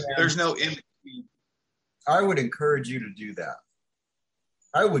no in between. I would encourage you to do that.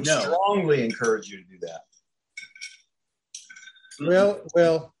 I would strongly encourage you to do that.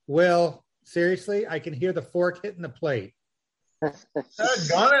 Well, seriously, I can hear the fork hitting the plate.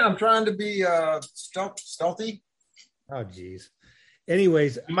 I'm trying to be stealthy. Oh, geez.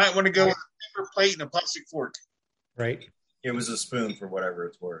 Anyways. You might want to go with a paper plate and a plastic fork. Right. It was a spoon for whatever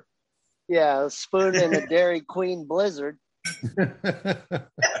it's worth. Yeah, a spoon in a Dairy Queen Blizzard.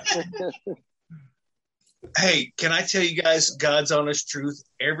 Hey, can I tell you guys God's honest truth?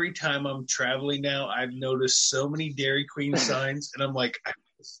 Every time I'm traveling now, I've noticed so many Dairy Queen signs, and I'm like, I have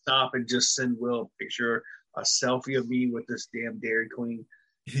to stop and just send Will a picture, a selfie of me with this damn Dairy Queen.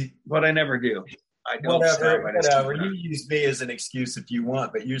 But I never do. I don't whatever. You use me as an excuse if you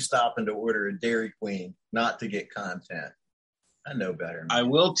want, but you're stopping to order a Dairy Queen, not to get content. I know better. I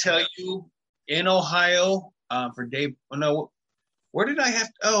will tell you, in Ohio, for Dave. Oh, no, where did I have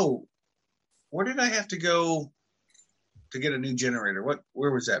to go to get a new generator?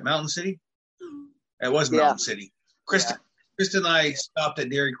 Where was that? Mountain City? It was Mountain City. Kristen and I stopped at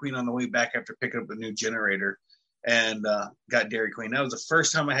Dairy Queen on the way back after picking up a new generator, and got Dairy Queen. That was the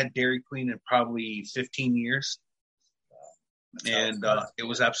first time I had Dairy Queen in probably 15 years, and it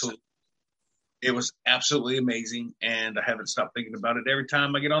was absolutely amazing. And I haven't stopped thinking about it every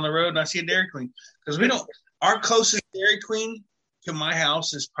time I get on the road and I see a Dairy Queen, because our closest Dairy Queen to my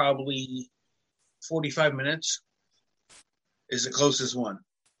house is probably 45 minutes is the closest one.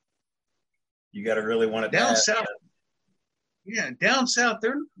 You got to really want it down south. Yeah, down south,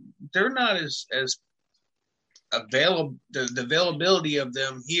 they're not as available. The availability of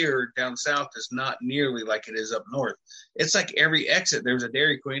them here down south is not nearly like it is up north. It's like every exit there's a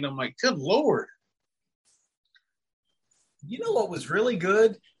Dairy Queen. I'm like, good Lord. You know what was really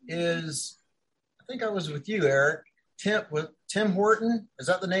good is, I think I was with you, Eric. Tim Horton. Is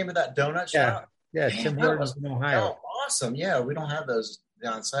that the name of that donut shop? Yeah, Tim Hortons in Ohio. Oh, awesome. Yeah, we don't have those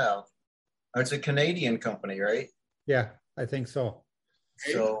down south. It's a Canadian company, right? Yeah, I think so.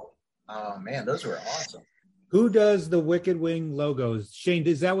 So, man, those were awesome. Who does the Wicked Wing logos? Shane,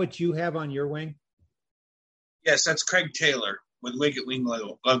 is that what you have on your wing? Yes, that's Craig Taylor with Wicked Wing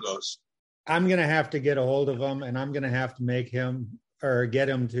logos. I'm going to have to get a hold of him, and I'm going to have to get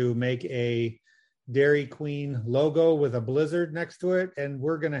him to make a Dairy Queen logo with a blizzard next to it, and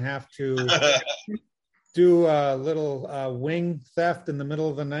we're going to have to do a little wing theft in the middle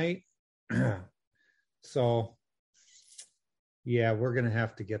of the night. So, yeah, we're going to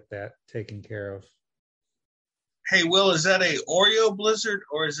have to get that taken care of. Hey, Will, is that a Oreo blizzard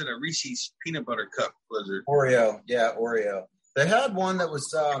or is it a Reese's peanut butter cup blizzard? Oreo. Yeah, Oreo. They had one that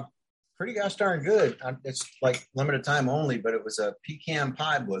was pretty gosh darn good. It's like limited time only, but it was a pecan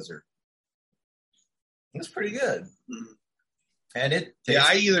pie blizzard. It's pretty good. And it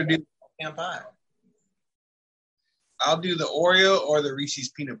I either do pecan pie. I'll do the Oreo or the Reese's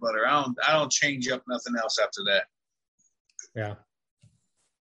peanut butter. I don't change up nothing else after that. Yeah.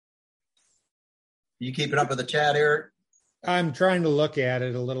 You keeping up with the chat, Eric? I'm trying to look at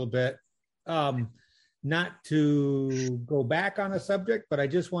it a little bit. Not to go back on a subject, but I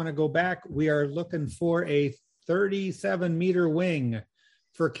just want to go back. We are looking for a 37-meter wing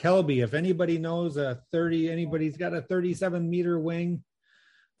for Kelby. If anybody knows anybody's got a 37-meter wing,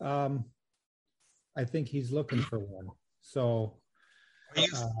 I think he's looking for one. So,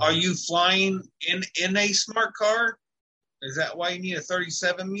 are you flying in a smart car? Is that why you need a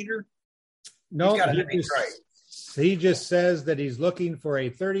 37-meter? No, he just says that he's looking for a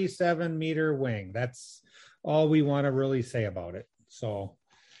 37-meter wing. That's all we want to really say about it. So,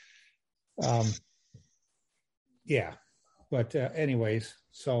 yeah. But anyways,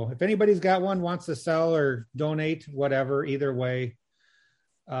 so if anybody's got one, wants to sell or donate, whatever, either way,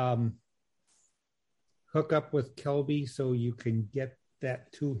 hook up with Kelby so you can get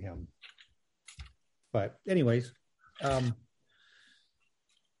that to him. But anyways,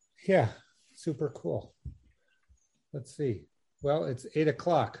 yeah, super cool. Let's see. Well, it's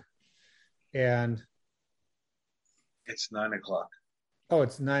 8:00 and it's 9:00. Oh,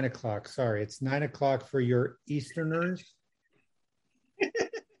 it's 9:00. Sorry. It's 9:00 for your Easterners.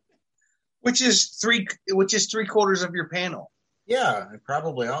 Which is three quarters of your panel. Yeah, and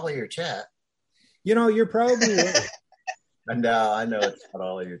probably all of your chat. You're probably right. No, I know it's not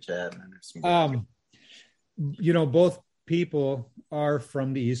all of your chat. Both people are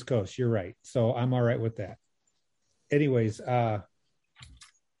from the East Coast. You're right. So I'm all right with that. Anyways,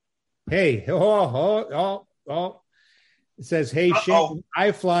 hey, it says, hey, Shane,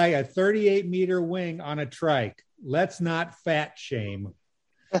 I fly a 38-meter wing on a trike. Let's not fat shame.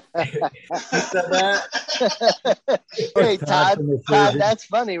 You said that? Hey, Todd, that's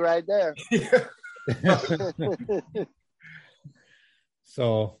funny right there.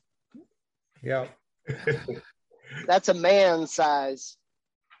 So, yeah. That's a man size.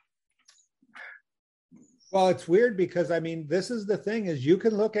 Well, it's weird because, this is the thing is you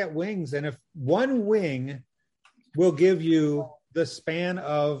can look at wings, and if one wing will give you the span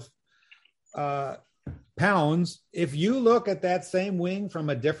of pounds, if you look at that same wing from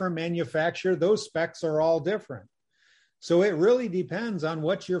a different manufacturer, those specs are all different. So it really depends on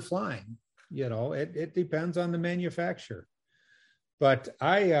what you're flying. It depends on the manufacturer. But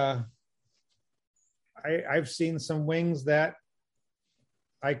I've seen some wings that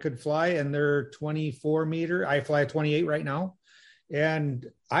I could fly, and they're 24 meter. I fly a 28 right now, and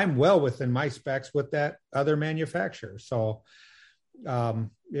I'm well within my specs with that other manufacturer. So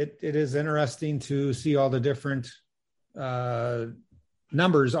it is interesting to see all the different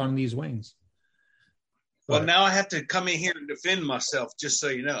numbers on these wings. Well, now I have to come in here and defend myself, just so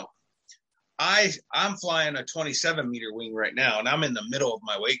you know. I'm flying a 27-meter wing right now, and I'm in the middle of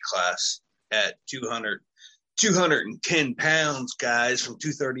my weight class at 210 pounds, guys, from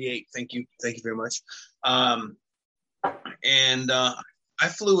 238. Thank you very much. And I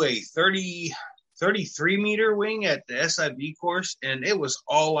flew a 33-meter wing at the SIV course, and it was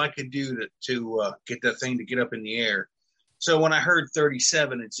all I could do to get that thing to get up in the air. So when I heard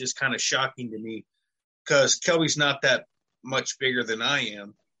 37, it's just kind of shocking to me because Kelby's not that much bigger than I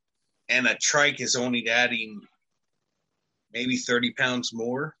am, and a trike is only adding maybe 30 pounds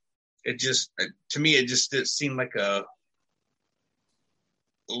more. It just, to me, it seemed like a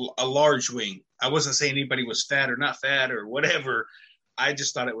large wing. I wasn't saying anybody was fat or not fat or whatever. I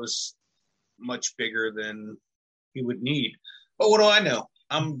just thought it was much bigger than he would need. But what do I know?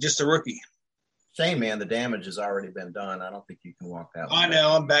 I'm just a rookie. Shame, man, the damage has already been done. I don't think you can walk that way. I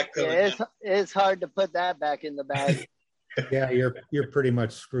know, I'm back. Yeah, it's hard to put that back in the bag. Yeah, you're pretty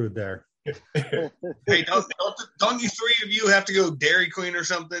much screwed there. Hey, don't you three of you have to go Dairy Queen or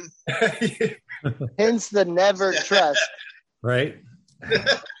something? Hence the never trust. Right.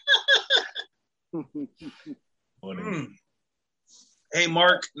 Hey,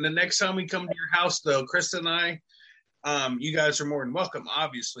 Mark, the next time we come to your house, though, Krista and I, you guys are more than welcome,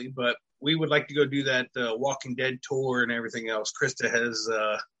 obviously, but we would like to go do that Walking Dead tour and everything else. Krista has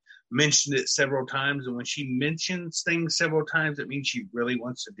mentioned it several times. And when she mentions things several times, it means she really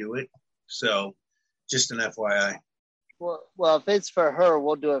wants to do it. So just an FYI. Well, if it's for her,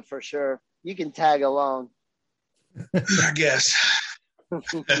 we'll do it for sure. You can tag along. I guess.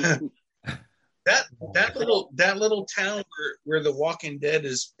 that little town where The Walking Dead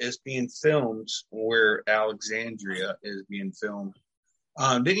is being filmed, where Alexandria is being filmed.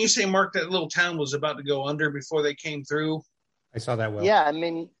 Didn't you say, Mark, that little town was about to go under before they came through? I saw that. Well, yeah, I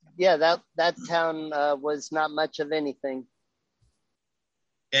mean, yeah, that town was not much of anything.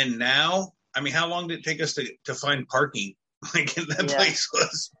 And now, I mean, how long did it take us to find parking? Like, that place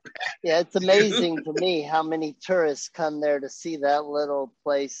was bad. Yeah, it's amazing to me how many tourists come there to see that little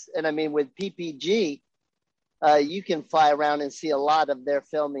place. And I mean, with PPG, you can fly around and see a lot of their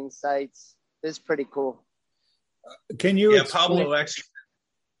filming sites. It's pretty cool. Can you? Yeah, Pablo actually.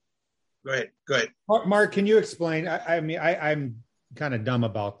 Go ahead. Mark, can you explain? I mean, I'm kind of dumb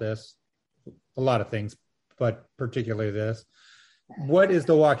about this. A lot of things, but particularly this. What is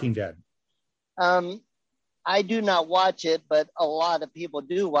The Walking Dead? I do not watch it, but a lot of people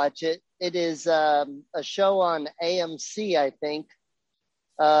do watch it. It is a show on AMC, I think,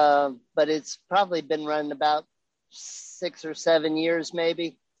 but it's probably been running about 6 or 7 years,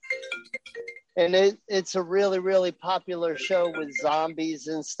 maybe. And it's a really, really popular show with zombies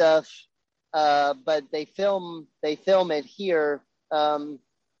and stuff. But they film it here, about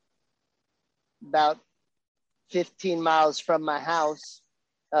 15 miles from my house.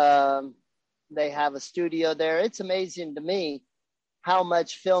 They have a studio there. It's amazing to me how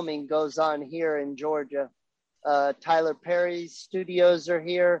much filming goes on here in Georgia. Tyler Perry's studios are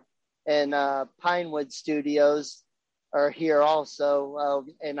here, and Pinewood Studios are here also.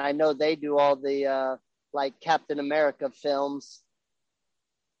 And I know they do all the like Captain America films.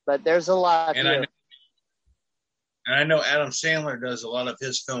 But there's a lot here. I know Adam Sandler does a lot of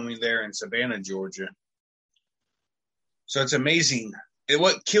his filming there in Savannah, Georgia. So it's amazing.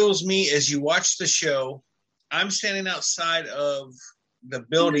 What kills me is you watch the show. I'm standing outside of the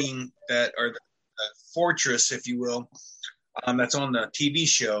building or the fortress, if you will, that's on the TV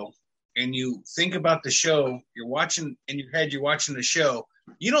show. And you think about the show, you're watching in your head, you're watching the show.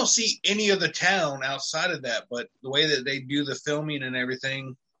 You don't see any of the town outside of that, but the way that they do the filming and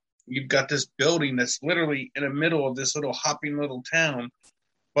everything, you've got this building that's literally in the middle of this little hopping little town.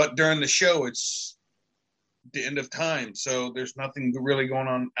 But during the show, it's the end of time, so there's nothing really going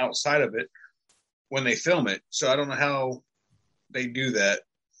on outside of it when they film it. So I don't know how they do that.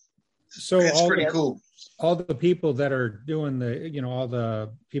 So it's pretty cool. All the people that are doing all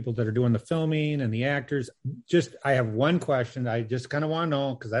the people that are doing the filming and the actors, I have one question. I just kind of want to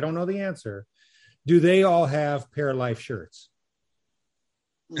know, because I don't know the answer. Do they all have Paralife shirts?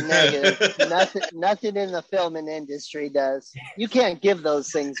 Negative. Nothing in the filming industry does. You can't give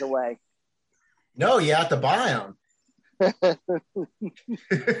those things away. No, you have to buy them.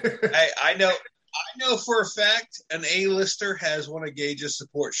 I know for a fact an A-lister has one of Gage's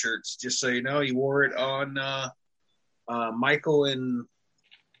support shirts. Just so you know, he wore it on Michael and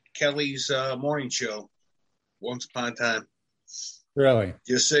Kelly's morning show once upon a time. Really?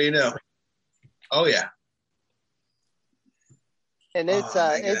 Just so you know. Oh yeah. And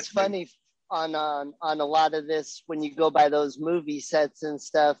it's funny on a lot of this when you go by those movie sets and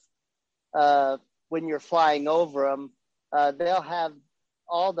stuff. When you're flying over them, they'll have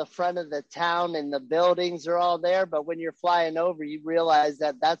all the front of the town and the buildings are all there. But when you're flying over, you realize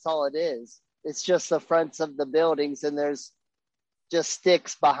that that's all it is. It's just the fronts of the buildings, and there's just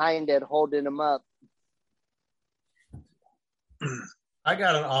sticks behind it holding them up. I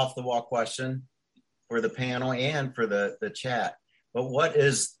got an off-the-wall question for the panel and for the chat. But what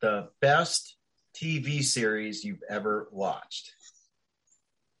is the best TV series you've ever watched?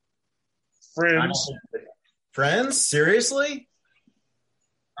 Friends? Seriously?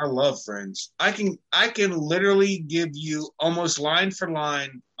 I love Friends. I can literally give you almost line for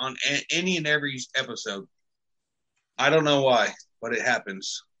line on any and every episode. I don't know why, but it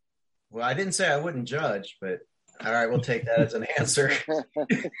happens. Well, I didn't say I wouldn't judge, but all right, we'll take that as an answer.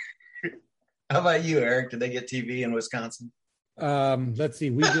 How about you, Eric? Did they get TV in Wisconsin? Let's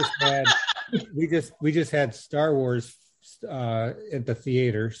see. We just had Star Wars at the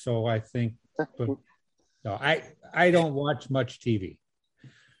theater, so I think. But no, I don't watch much TV.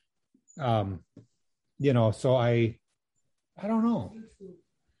 So I don't know.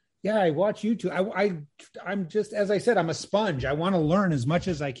 Yeah, I watch YouTube. I'm just, as I said, I'm a sponge. I want to learn as much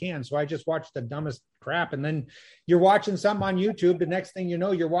as I can. So I just watch the dumbest crap. And then you're watching something on YouTube. The next thing you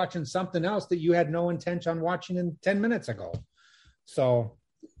know, you're watching something else that you had no intention on watching in 10 minutes ago. So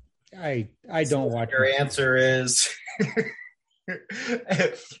I don't watch. Your answer is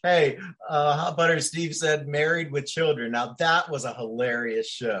Hey, Hot Butter Steve said Married with Children. Now that was a hilarious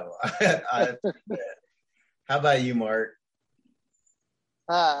show. How about you, Mark?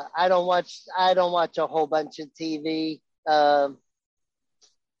 I don't watch a whole bunch of TV.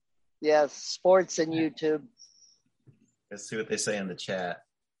 Yeah, sports and YouTube. Let's see what they say in the chat.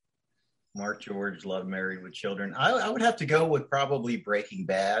 Mark George loved Married with Children. I would have to go with probably Breaking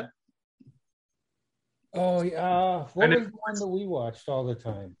Bad. Oh yeah, what was the one that we watched all the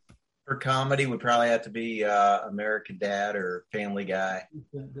time? For comedy would probably have to be American Dad or Family Guy.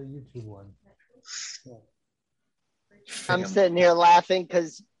 The YouTube one. Yeah. I'm sitting here laughing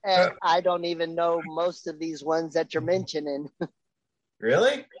because I don't even know most of these ones that you're mentioning.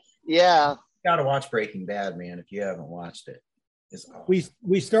 Really? Yeah. Got to watch Breaking Bad, man, if you haven't watched it. It's awesome.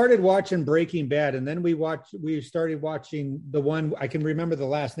 We started watching Breaking Bad, and then we started watching the one, I can remember the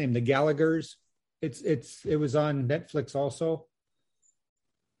last name, the Gallaghers. It was on Netflix also.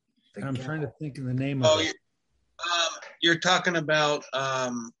 And I'm trying to think of the name of it. You're talking about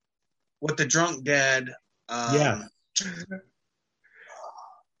with the drunk dad. Yeah.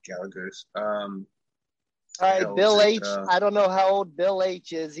 Gallagher's. All right, Bill H. I don't know how old Bill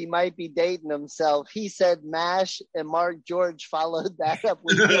H is. He might be dating himself. He said MASH, and Mark George followed that up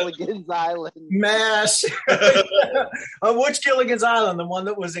with Gilligan's Island. MASH. Which Gilligan's Island? The one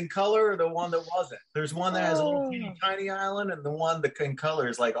that was in color or the one that wasn't? There's one that has a little teeny tiny island, and the one that in color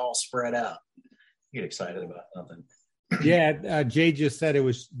is like all spread out. You get excited about something. Yeah, Jay just said it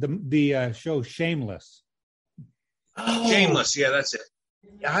was the show Shameless. Oh, Shameless, yeah, that's it.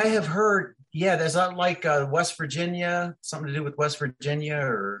 I have heard. Yeah, there's not like West Virginia, something to do with West Virginia,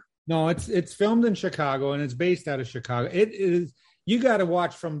 or no? It's filmed in Chicago and it's based out of Chicago. It is. You got to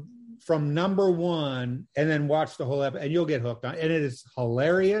watch from number one and then watch the whole episode, and you'll get hooked on. And it is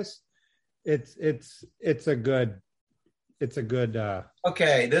hilarious. It's a good.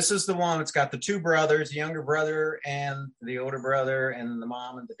 Okay, this is the one that's got the two brothers, the younger brother and the older brother, and the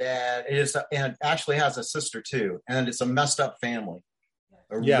mom and the dad. And it actually has a sister too, and it's a messed up family.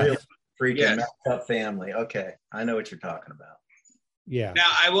 Really freaking messed up family. Okay, I know what you're talking about. Yeah. Now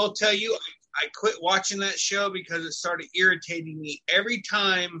I will tell you, I quit watching that show because it started irritating me every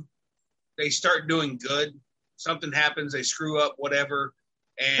time they start doing good. Something happens, they screw up, whatever,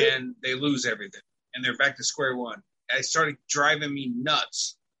 and they lose everything, and they're back to square one. It started driving me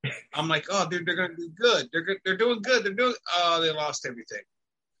nuts. I'm like, oh, they're going to do good. They're doing good. They lost everything.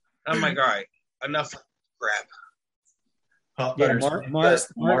 I'm like, all right, enough crap. Yeah,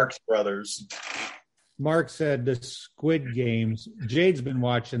 Mark's brothers. Mark said the Squid Games. Jade's been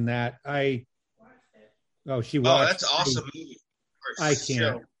watching that. She watched. Oh, that's awesome movie.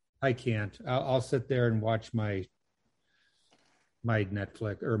 I can't. I'll sit there and watch my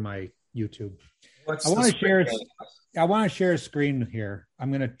Netflix or my YouTube. I want to share a screen here.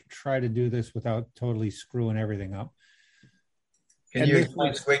 I'm going to try to do this without totally screwing everything up. Can you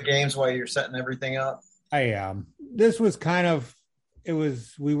explain Squid Games while you're setting everything up? I am. This was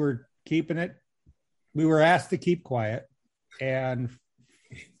we were keeping it. We were asked to keep quiet, and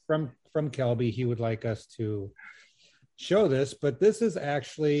from Kelby, he would like us to show this, but this is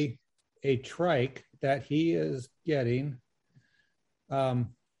actually a trike that he is getting. Can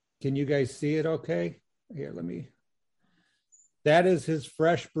you guys see it okay? Here, that is his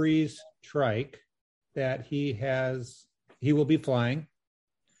Fresh Breeze trike that he will be flying.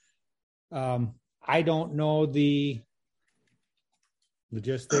 I don't know the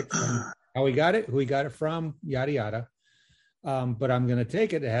logistics, how he got it, who he got it from, yada, yada. But I'm going to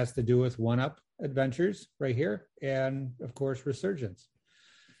take it. It has to do with One-Up Adventures right here. And, of course, Resurgence.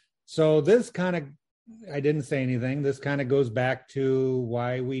 So this kind of, I didn't say anything. This kind of goes back to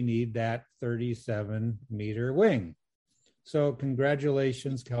why we need that 37-meter wing. So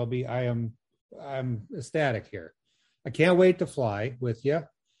congratulations, Kelby. I'm ecstatic here. I can't wait to fly with you.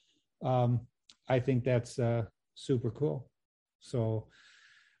 I think that's super cool. So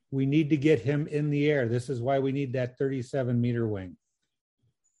we need to get him in the air. This is why we need that 37-meter wing.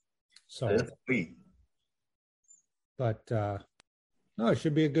 So, that's sweet. But no, it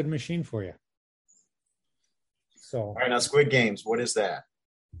should be a good machine for you. So, all right, now Squid Games, what is that?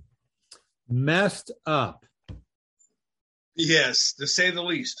 Messed up. Yes, to say the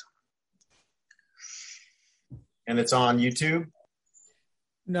least. And it's on YouTube?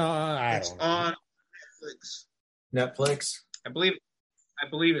 No, it's on Netflix. I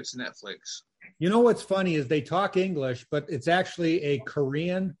believe it's Netflix. You know what's funny is they talk English, but it's actually a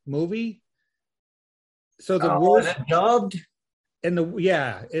Korean movie. So the words is it dubbed? And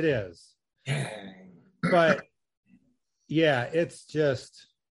it is. Dang. But yeah, it's just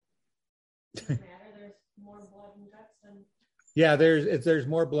There's more blood and guts than Yeah, there's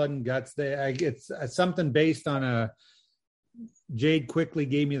more blood and guts. It's something based on a Jade quickly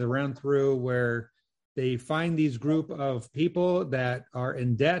gave me the run through where they find these group of people that are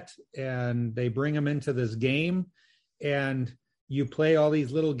in debt and they bring them into this game, and you play all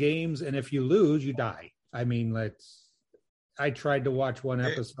these little games, and if you lose, you die. I mean, I tried to watch one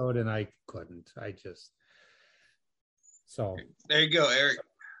episode and I couldn't. So there you go, Eric.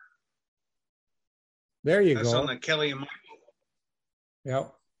 There you That's go. on the Kelly and Michael.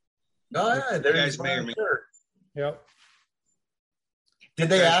 Yep. Oh, yeah, there's guys may or my may- shirt. Yep. Did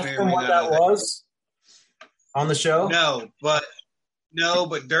they guys ask may or him may what not that know that. was on the show? No, but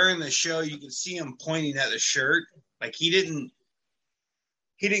during the show you could see him pointing at the shirt. Like he didn't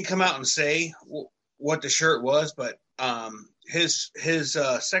come out and say what the shirt was, but his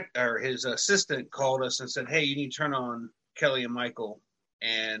assistant called us and said, "Hey, you need to turn on Kelly and Michael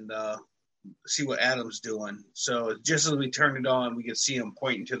and see what Adam's doing." So just as we turned it on, we could see him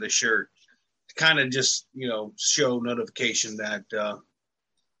pointing to the shirt to kind of just show notification that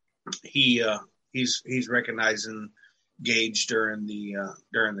he's recognizing Gage during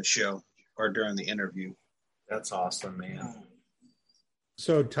the show or during the interview. That's awesome, man.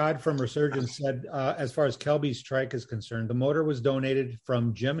 So Todd from Resurgence said, as far as Kelby's strike is concerned, the motor was donated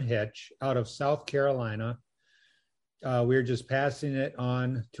from Jim Hitch out of South Carolina. We're just passing it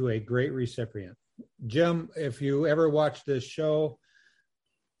on to a great recipient. Jim, if you ever watch this show,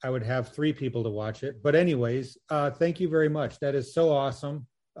 I would have 3 people to watch it. But anyways, thank you very much. That is so awesome.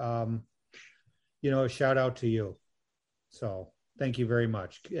 Shout out to you. So thank you very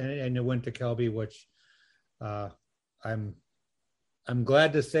much. And it went to Kelby, which I'm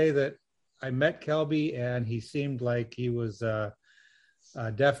glad to say that I met Kelby and he seemed like he was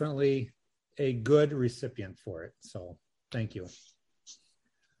definitely a good recipient for it. So thank you.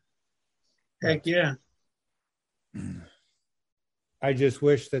 Heck yeah. I just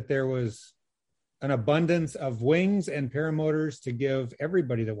wish that there was an abundance of wings and paramotors to give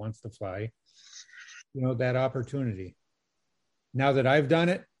everybody that wants to fly, that opportunity. Now that I've done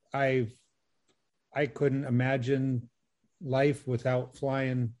it, I couldn't imagine life without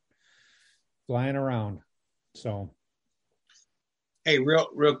flying around. So, hey,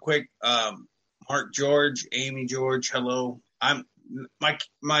 real quick, Mark George, Amy George, hello. My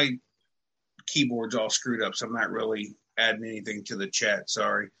keyboard's all screwed up, so I'm not really adding anything to the chat.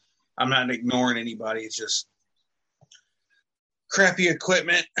 Sorry, I'm not ignoring anybody. It's just crappy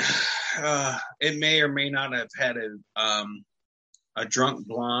equipment. It may or may not have had a drunk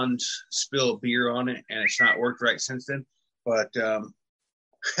blonde spill beer on it, and it's not worked right since then. But so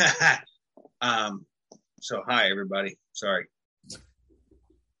hi everybody. Sorry.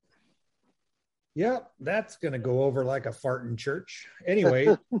 Yep, that's gonna go over like a fart in church.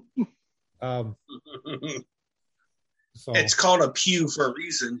 Anyway, so it's called a pew for a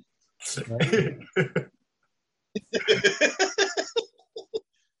reason. Right?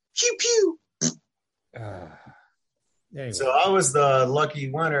 Pew pew. Anyway. So I was the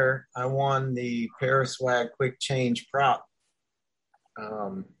lucky winner. I won the Paraswag Quick Change prop.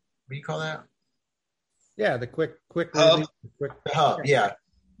 What do you call that? Yeah, the quick Hub. Yeah.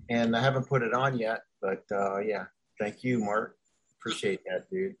 And I haven't put it on yet, but yeah. Thank you, Mark. Appreciate that,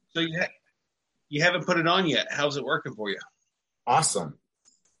 dude. So you haven't put it on yet. How's it working for you? Awesome.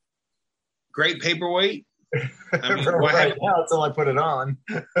 Great paperweight. I mean, right now, until I put it on.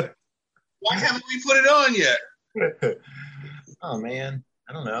 Why haven't we put it on yet? Oh, man.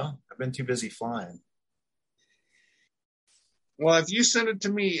 I don't know. I've been too busy flying. Well, if you send it to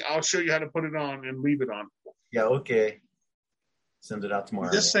me, I'll show you how to put it on and leave it on. Yeah, okay. Send it out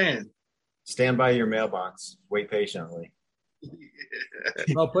tomorrow. Just saying. Stand by your mailbox. Wait patiently.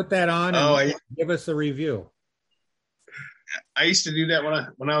 I'll put that on and give us a review. I used to do that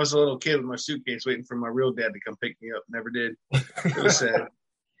when I was a little kid with my suitcase waiting for my real dad to come pick me up. Never did. It was sad.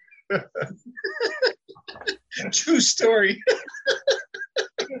 True story.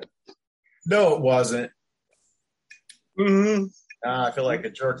 No, it wasn't. Mm-hmm. I feel like a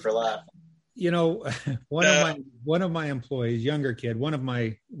jerk for laughing. One of my employees, younger kid, one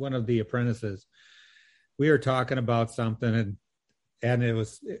of the apprentices, we were talking about something and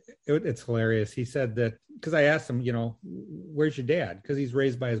it's hilarious. He said that because I asked him, where's your dad? Because he's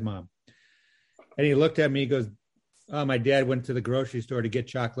raised by his mom. And he looked at me, he goes, oh, my dad went to the grocery store to get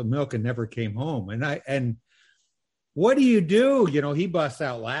chocolate milk and never came home. And what do you do? He busts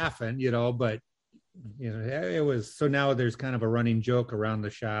out laughing, but it was, so now there's kind of a running joke around the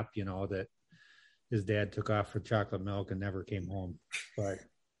shop, that his dad took off for chocolate milk and never came home. But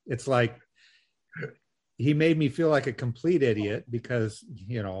it's like, he made me feel like a complete idiot because,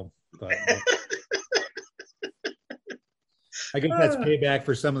 but I guess that's payback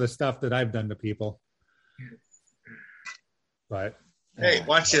for some of the stuff that I've done to people. But hey,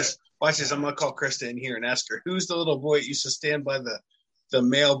 watch this. Watch this. I'm gonna call Krista in here and ask her who's the little boy that used to stand by the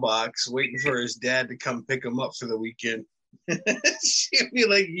mailbox waiting for his dad to come pick him up for the weekend. She'd be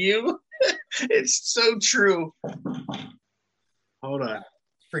like, you? It's so true. Hold on.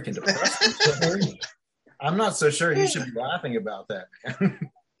 Freaking depressing. I'm not so sure you should be laughing about that,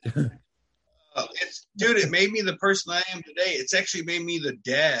 man. Dude, it made me the person I am today. It's actually made me the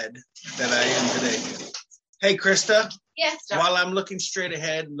dad that I am today. Hey, Krista. Yes, John. While I'm looking straight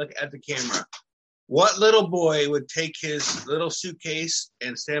ahead and look at the camera, what little boy would take his little suitcase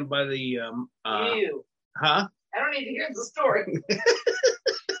and stand by the You. Huh? I don't need to hear the story.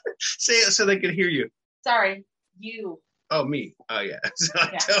 Say it so they can hear you. Sorry. You. Oh, me. Oh, yeah. So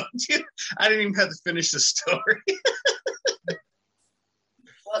I told you. I didn't even have to finish the story.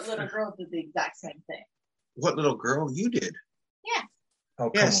 What little girl did the exact same thing? What little girl? You did. Yeah.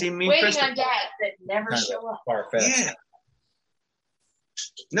 Oh, Yeah, see me, Waiting Krista. on dad that never show up. Far-fetched. Yeah.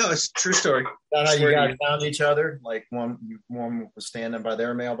 No, it's a true story. Is that how you Swear to guys found each other? Like one was standing by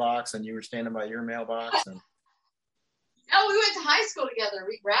their mailbox and you were standing by your mailbox? And No, we went to high school together.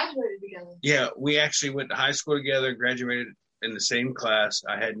 We graduated together. Yeah, we actually went to high school together, graduated in the same class.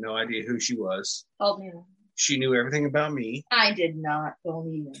 I had no idea who she was. Told me that. She knew everything about me. I did not. Told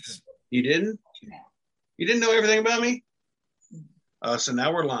me that. You didn't? No. You didn't know everything about me? So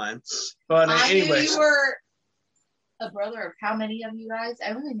now we're lying. But I anyways, knew you were a brother of how many of you guys?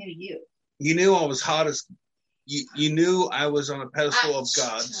 I only knew you. you knew I was hot as you knew I was on a pedestal of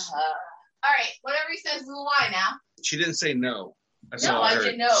God. All right, whatever he says is a lie now. She didn't say no. That's No, all I heard.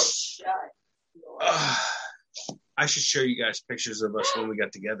 didn't know. Shut. I should show you guys pictures of us when we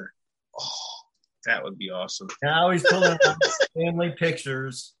got together. Oh, that would be awesome. now he's pulling out family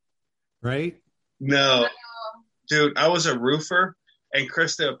pictures. right? No, dude, I was a roofer, and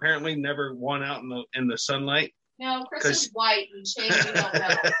Krista apparently never won out in the sunlight. No, Chris 'Cause- is white and Shane, we don't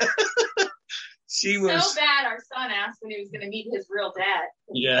know. She So was, bad our son asked when he was going to meet his real dad.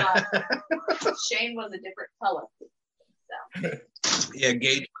 yeah, Shane was a different color. yeah.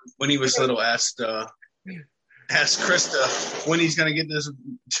 Gage, when he was little, asked Krista when he's gonna get this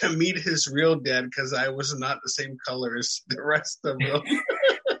to meet his real dad because I was not the same color as the rest of them.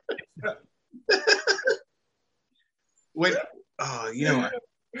 When,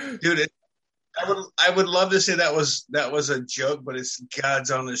 dude, I would love to say that was a joke, but it's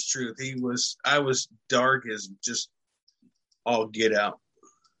God's honest truth. I was dark as just all get out.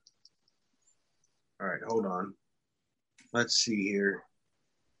 All right, hold on. Let's see here.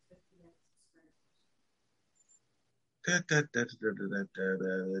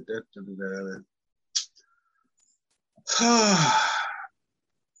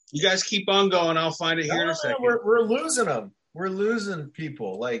 You guys keep on going. I'll find it here in a second. We're losing them. We're losing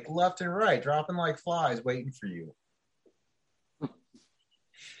people like left and right, dropping like flies, waiting for you.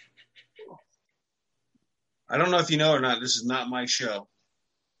 I don't know if you know or not. This is not my show.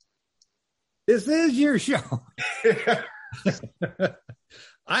 This is your show.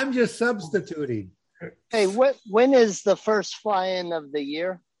 I'm just substituting. Hey, when is the first fly-in of the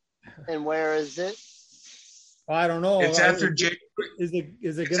year, and where is it? I don't know. It's after January. Is it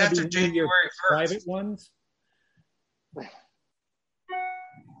It's going to after be one of your January 1st. private ones?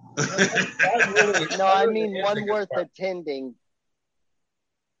 No, I mean one worth attending.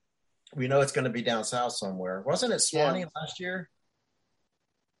 We know it's going to be down south somewhere. Wasn't it Swanee last year?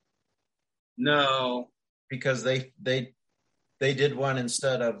 No. Because they did one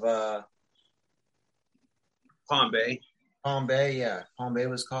instead of Palm Bay. Palm Bay. Yeah, Palm Bay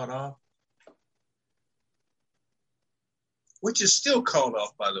was caught off. Which is still called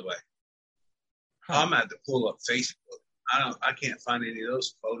off, by the way. Huh. I'm going to have to pull up Facebook. I can't find any of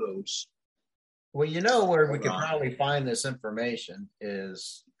those photos. Well, you know where we Hold could on. probably find this information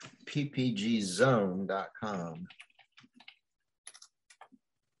is ppgzone.com.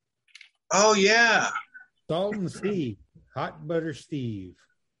 Oh, yeah. Salton Sea, Hot Butter Steve.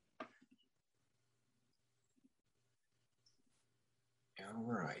 All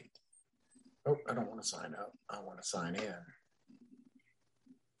right. Oh, I don't want to sign up. I want to sign in.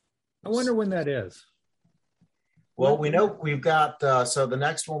 I wonder when that is. Well, we know we've got, so the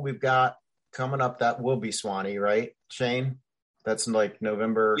next one we've got coming up, that will be Swanee, right, Shane? That's like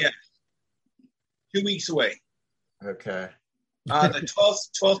November. Yeah. 2 weeks away. Okay. The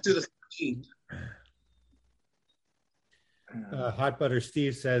 12th to the 15th. Hot Butter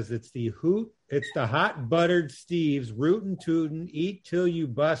Steve says it's the Hot Buttered Steve's Rootin' Tootin' Eat Till You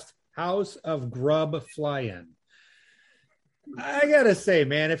Bust House of Grub Fly-In. I gotta say,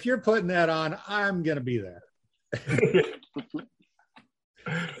 man, if you're putting that on, I'm gonna be there.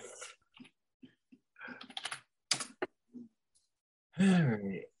 All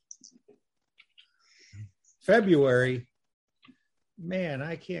right. February. Man,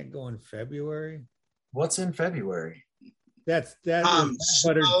 I can't go in February. What's in February? That is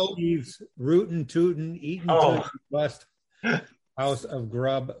Buttered snow. Steve's rootin' tootin' eating Oh. tootin' West House of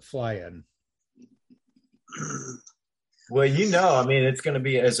Grub flying. Well, I mean, it's going to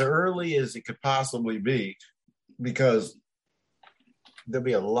be as early as it could possibly be because there'll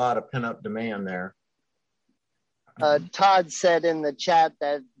be a lot of pent-up demand there. Todd said in the chat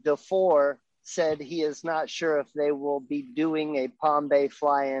that DeFore said he is not sure if they will be doing a Palm Bay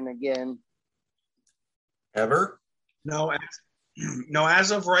fly-in again. Ever? No,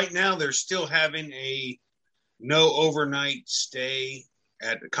 as of right now, they're still having a no overnight stay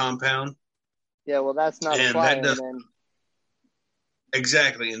at the compound. Yeah, well, that's not a And fly-in that then.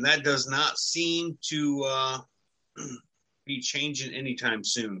 Exactly, and that does not seem to be changing anytime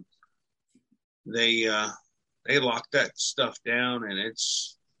soon. They locked that stuff down, and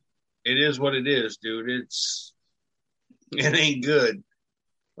it is what it is, dude. It ain't good.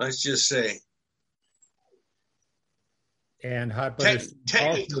 Let's just say. And Hot Butter Steve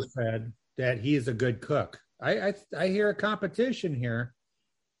Technically, also said that he is a good cook. I hear a competition here.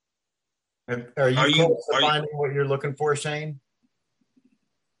 Are you close to finding what you're looking for, Shane?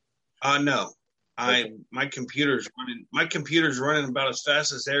 No. Okay. My computer's running about as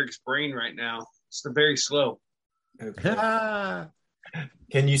fast as Eric's brain right now. It's very slow. Okay. Ah,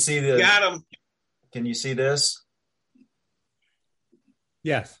 Can you see the? Got him. Can you see this?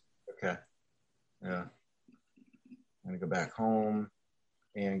 yes. Okay. Yeah. I'm gonna go back home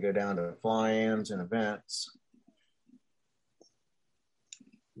and go down to fly-ins and events.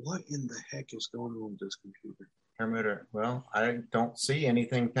 What in the heck is going on with this computer? Permitter. Well, I don't see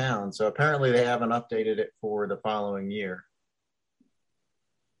anything found. So apparently they haven't updated it for the following year.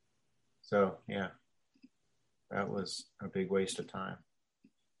 So yeah, that was a big waste of time.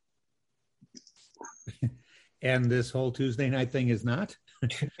 And this whole Tuesday night thing is not.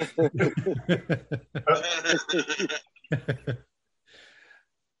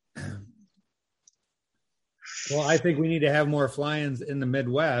 Well, I think we need to have more fly-ins in the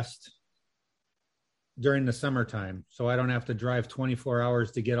Midwest during the summertime, so I don't have to drive 24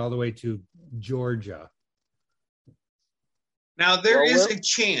 hours to get all the way to Georgia. Now, there is a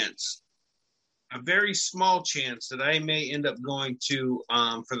chance, a very small chance, that I may end up going to,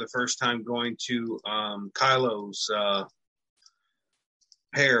 for the first time, going to Kylo's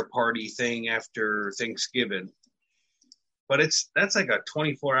hair party thing after Thanksgiving. But that's like a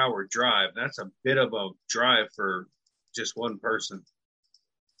 24-hour drive. That's a bit of a drive for just one person.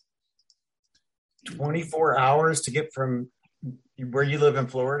 24 hours to get from where you live in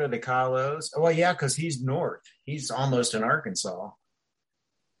Florida to Kylo's? Oh, well, yeah, because he's north. He's almost in Arkansas.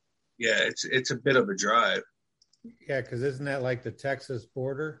 Yeah, it's a bit of a drive. Yeah, because isn't that like the Texas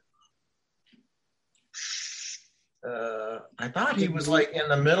border? I thought he was like in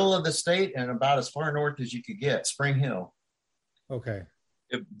the middle of the state and about as far north as you could get, Spring Hill. Okay.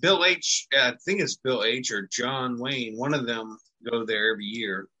 If Bill H, I think it's Bill H or John Wayne, one of them go there every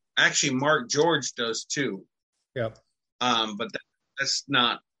year. Actually, Mark George does too. Yep. But that's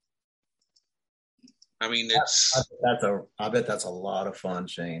not. I mean, I bet that's a lot of fun,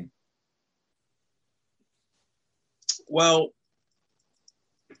 Shane. Well,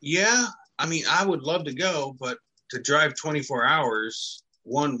 yeah. I mean, I would love to go, but to drive 24 hours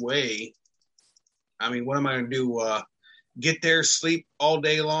one way, I mean, what am I going to do? Get there, sleep all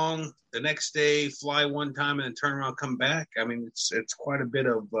day long, the next day fly one time, and then turn around, come back. I mean, it's quite a bit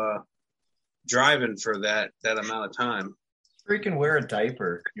of driving for that amount of time. Freaking wear a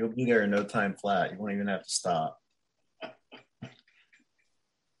diaper. You'll be there in no time flat. You won't even have to stop. I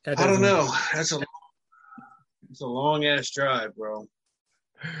don't know. It's a long ass drive, bro.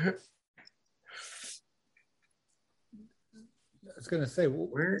 I was gonna say,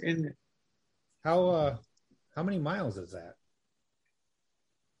 Where in how many miles is that?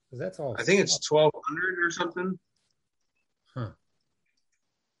 Because that's all. I think it's 1,200 or something. Huh.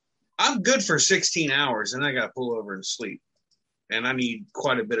 I'm good for 16 hours, and I got to pull over and sleep. And I need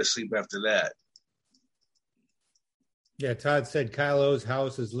quite a bit of sleep after that. Yeah, Todd said Kylo's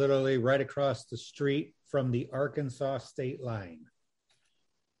house is literally right across the street from the Arkansas state line.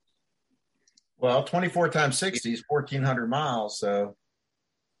 Well, 24 times 60 is 1,400 miles. So,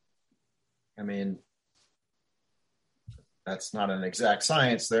 I mean, that's not an exact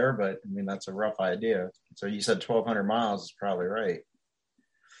science there, but I mean, that's a rough idea. So you said 1,200 miles is probably right.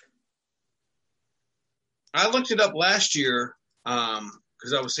 I looked it up last year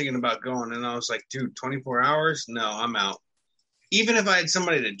because I was thinking about going, and I was like, dude, 24 hours? No, I'm out. even if I had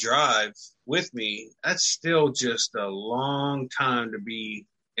somebody to drive with me, that's still just a long time to be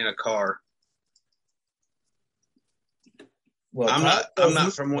in a car. Well, I'm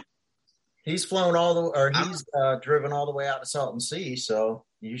not from one. He's flown he's driven all the way out to Salton Sea, so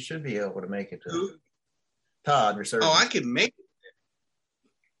you should be able to make it to Todd. Oh, I can make it.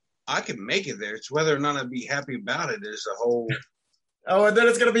 I can make it there. It's whether or not I'd be happy about it is a whole. Oh, and then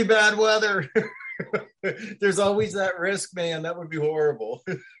it's going to be bad weather. There's always that risk, man. That would be horrible.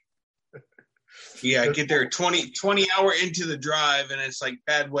 Yeah, I get there 20 hour into the drive, and it's like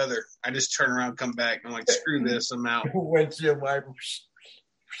bad weather. I just turn around, come back, and I'm like, screw this, I'm out. Windshield wiper.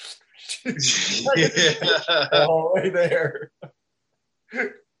 Yeah. All the way there.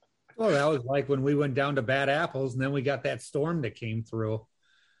 Well, that was like when we went down to Bad Apples, and then we got that storm that came through.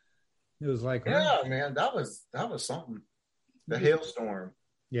 It was like, yeah, man, that was something. The hailstorm.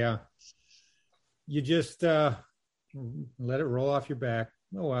 Yeah. You just let it roll off your back.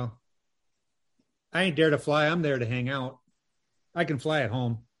 Oh, well. I ain't there to fly. I'm there to hang out. I can fly at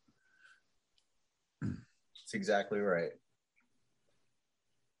home. That's exactly right.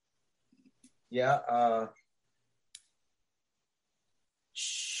 Yeah.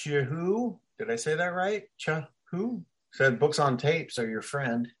 Chahu, did I say that right? Chahu said books on tapes are your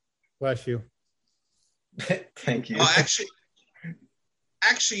friend. Bless you. Thank you.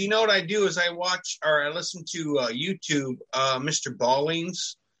 Actually, you know what I do is I listen to YouTube, Mr.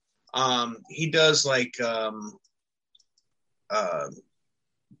 Ballings. He does like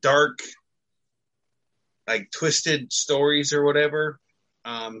dark, like twisted stories or whatever.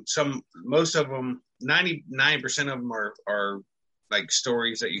 Most of them, 99% of them are like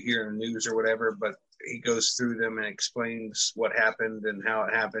stories that you hear in the news or whatever, but he goes through them and explains what happened and how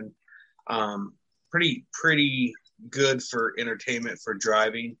it happened. Pretty good for entertainment for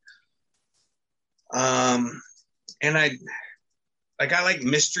driving. And I like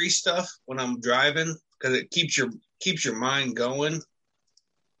mystery stuff when I'm driving because it keeps your mind going.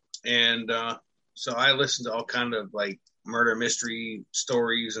 And so I listen to all kind of like murder mystery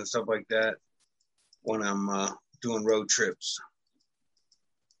stories and stuff like that when I'm doing road trips.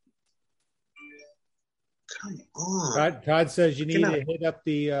 Come on. Todd says you need to hit up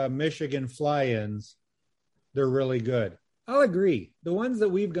the Michigan fly-ins. They're really good. I'll agree. The ones that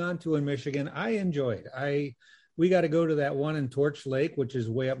we've gone to in Michigan, I enjoyed. We got to go to that one in Torch Lake, which is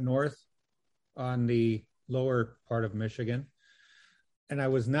way up north on the lower part of Michigan. And I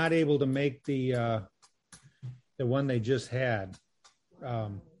was not able to make the one they just had.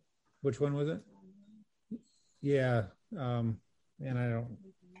 Which one was it? Yeah. And I don't.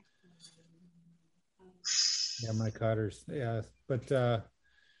 Yeah, my Cotters. Yeah, but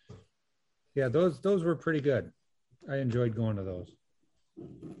yeah, those were pretty good. I enjoyed going to those.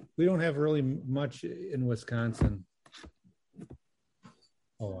 We don't have really much in Wisconsin.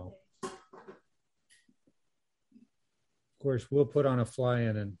 Oh well. Of course, we'll put on a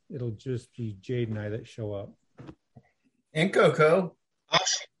fly-in, and it'll just be Jade and I that show up. And Coco.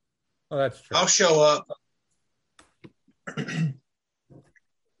 Oh, that's true. I'll show up.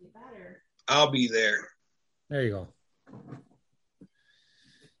 I'll be there. There you go.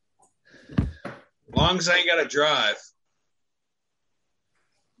 As long as I ain't got to drive.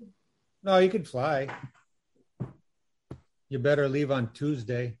 No, you could fly. You better leave on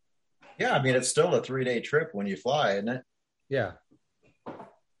Tuesday. Yeah, I mean, it's still a 3-day trip when you fly, isn't it? Yeah.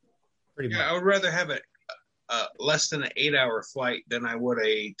 Pretty much. I would rather have a less than an 8-hour flight than I would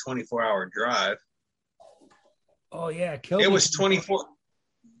a 24-hour drive. Oh, yeah. It was 24.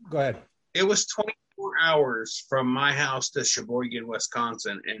 Go ahead. It was 24 hours from my house to Sheboygan,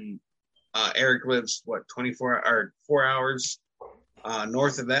 Wisconsin. And Eric lives, 24 or 4 hours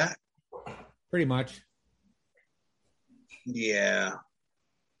north of that? Pretty much. Yeah.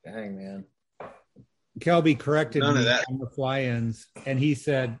 Dang, man. Kelby corrected None me of that. on the fly-ins, and he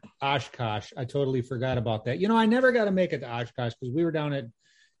said Oshkosh. I totally forgot about that. I never got to make it to Oshkosh because we were down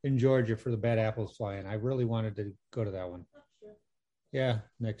in Georgia for the Bad Apples fly-in. I really wanted to go to that one. Yeah,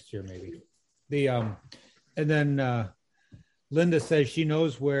 next year maybe. And then Linda says she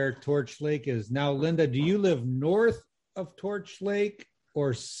knows where Torch Lake is. Now, Linda, do you live north of Torch Lake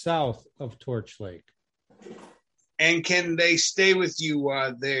or south of Torch Lake? And can they stay with you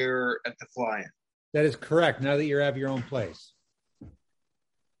while they're at the fly-in? That is correct. Now that you have your own place.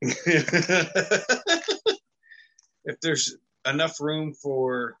 If there's enough room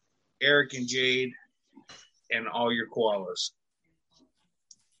for Eric and Jade and all your koalas.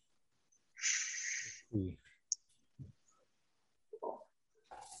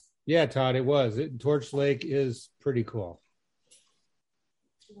 Yeah, Todd, it was. Torch Lake is pretty cool.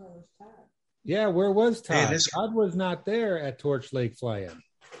 Yeah, where was Todd? Man, Todd was not there at Torch Lake Fly-In.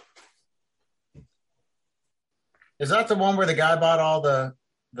 Is that the one where the guy bought all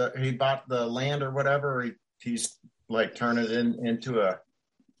he bought the land or whatever? He's like turning it into a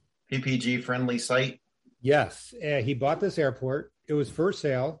PPG friendly site. Yes, he bought this airport. It was for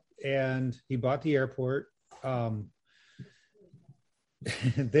sale, and he bought the airport.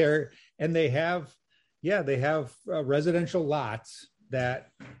 There, and they have residential lots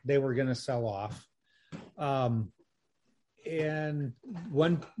that they were going to sell off. And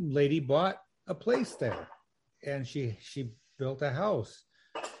one lady bought a place there, and she built a house.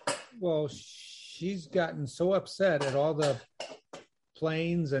 Well, she's gotten so upset at all the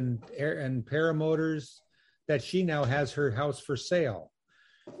planes and paramotors that she now has her house for sale.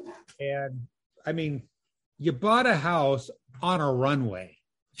 And I mean, you bought a house on a runway.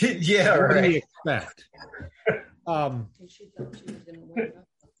 Yeah, what right. do you expect?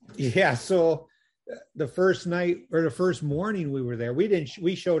 Yeah, so the first night or the first morning we were there,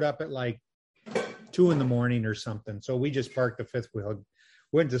 we showed up at like 2 a.m. or something. So we just parked the fifth wheel,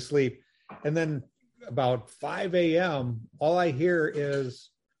 went to sleep. And then about 5 a.m., all I hear is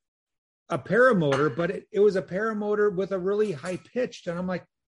a paramotor, but it was a paramotor with a really high pitched. And I'm like,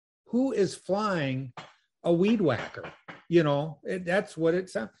 who is flying a weed whacker? That's what it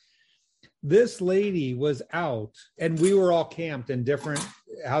sounds. This lady was out, and we were all camped in different.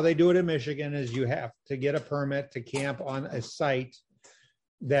 How they do it in Michigan is you have to get a permit to camp on a site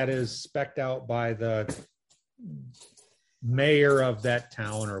that is spec'd out by the mayor of that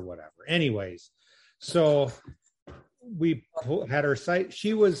town or whatever. Anyways, so we had her site.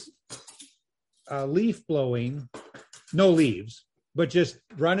 She was leaf blowing, no leaves, but just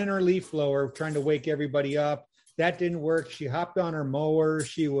running her leaf blower, trying to wake everybody up. That didn't work. She hopped on her mower.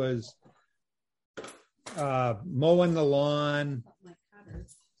 She was mowing the lawn.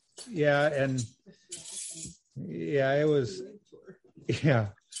 Yeah, and yeah, it was. Yeah,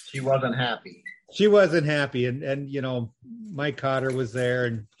 she wasn't happy. She wasn't happy, and Mike Cotter was there,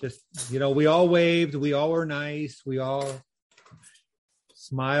 and just we all waved. We all were nice. We all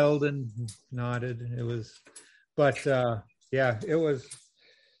smiled and nodded. It was, but yeah, it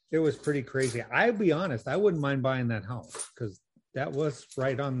was pretty crazy. I'll be honest, I wouldn't mind buying that house because that was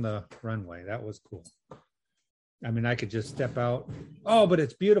right on the runway. That was cool. I mean, I could just step out. Oh, but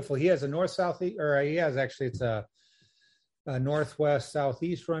it's beautiful. He has a north-south, or he has actually, it's a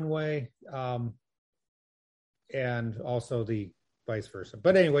northwest-southeast runway, and also the vice versa.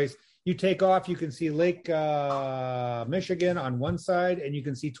 But anyways, you take off, you can see Lake Michigan on one side, and you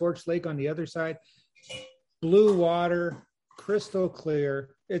can see Torch Lake on the other side. Blue water, crystal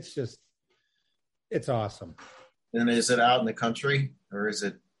clear. It's awesome. And is it out in the country, or is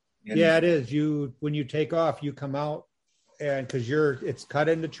it? Yeah, it is. When you take off, you come out, and because it's cut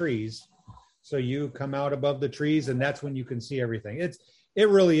into trees, so you come out above the trees, and that's when you can see everything. It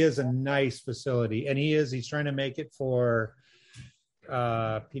really is a nice facility, and he's trying to make it for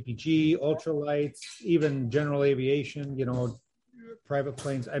PPG, ultralights, even general aviation, private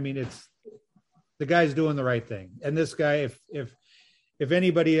planes. I mean, the guy's doing the right thing. And this guy, if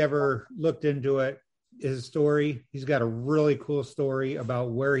anybody ever looked into it, his story, he's got a really cool story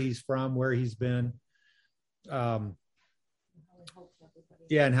about where he's from, where he's been. Yeah,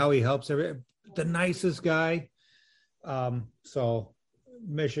 and how he helps everybody. The nicest guy. So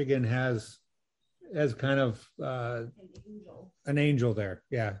Michigan has kind of an angel there.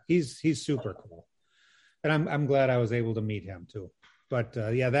 Yeah, he's super cool. And I'm glad I was able to meet him too. But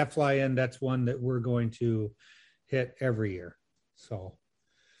yeah, that fly-in, that's one that we're going to hit every year. So,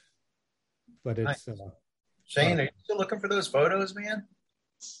 but it's Shane, are you still looking for those photos, man?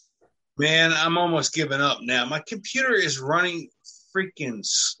 Man, I'm almost giving up now. My computer is running freaking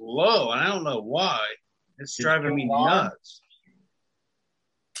slow, and I don't know why. It's driving me nuts.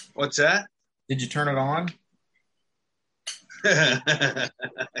 What's that? Did you turn it on?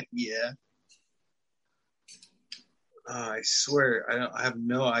 Yeah. I swear, I have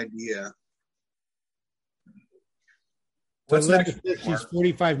no idea. What's next? She's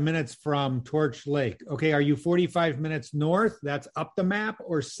 45 minutes from Torch Lake. Okay, are you 45 minutes north? That's up the map,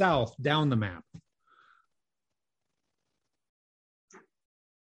 or south down the map?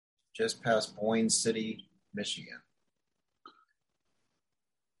 Just past Boyne City, Michigan.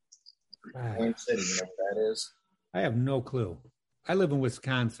 Boyne City, you know what that is? I have no clue. I live in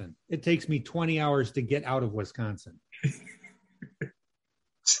Wisconsin. It takes me 20 hours to get out of Wisconsin.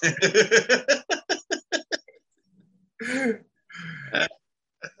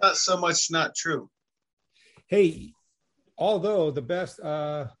 Not so much not true. Hey, although the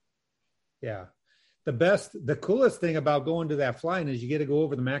coolest thing about going to that flying is you get to go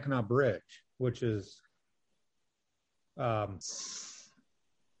over the Mackinac Bridge, which is kind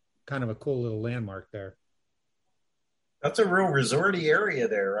of a cool little landmark there. That's a real resorty area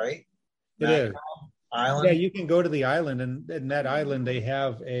there, right? It is. Island. Yeah, you can go to the island, and in that island they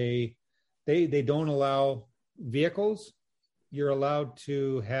have they don't allow vehicles. You're allowed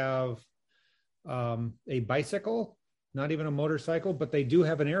to have a bicycle, not even a motorcycle, but they do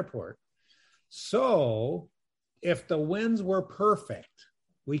have an airport. So if the winds were perfect,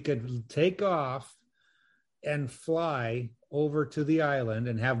 we could take off and fly over to the island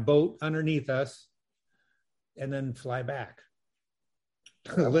and have boat underneath us and then fly back.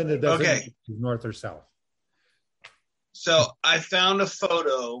 Linda doesn't know north or south. So I found a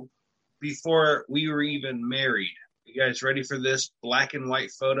photo before we were even married. You guys ready for this black and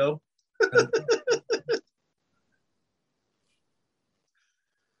white photo?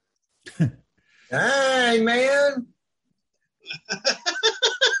 Hey, man.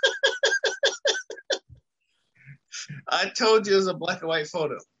 I told you it was a black and white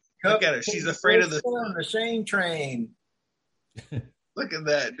photo. Look at her. She's afraid of the Shane train. Look at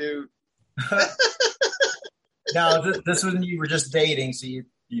that, dude. Now, this was when you were just dating, so you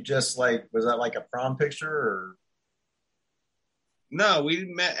just like, was that like a prom picture or? No, we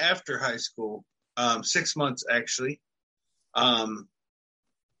met after high school. 6 months actually. That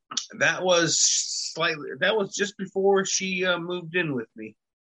was just before she moved in with me.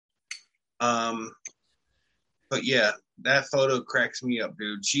 But yeah, that photo cracks me up,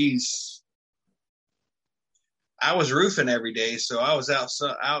 dude. I was roofing every day, so I was out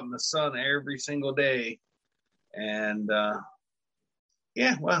in the sun every single day. And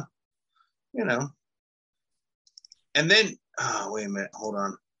yeah, well, you know. And then, wait a minute, hold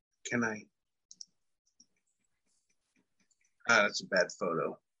on. Can I? That's a bad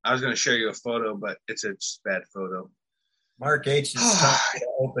photo. I was going to show you a photo, but it's a bad photo. Mark H is trying to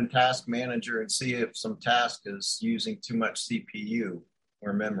open Task Manager and see if some task is using too much CPU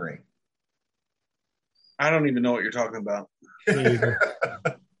or memory. I don't even know what you're talking about.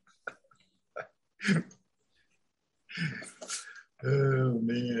 Oh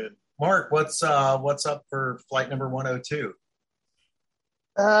man, Mark, what's up for flight number 102?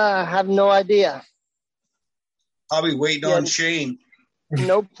 I have no idea. I'll be waiting on Shane.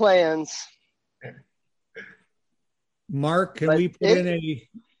 No plans. Mark, can we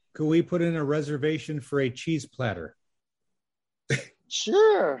put in a reservation for a cheese platter?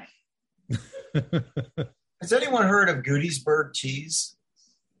 Sure. Has anyone heard of Goodiesburg cheese?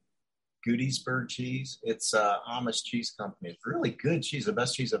 Goodiesburg cheese. It's Amish cheese company. It's really good cheese. The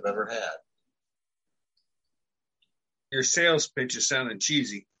best cheese I've ever had. Your sales pitch is sounding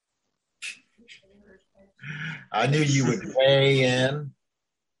cheesy. I knew you would weigh in.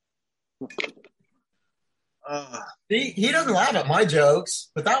 He doesn't laugh at my jokes,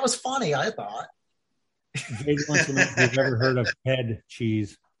 but that was funny, I thought. Jake wants to know if you've ever heard of head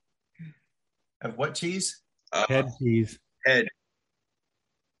cheese. Of what cheese? Head cheese. Head.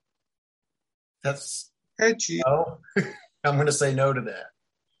 That's head cheese. No. I'm going to say no to that.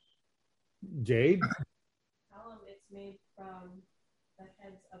 Jade? Tell them it's made from the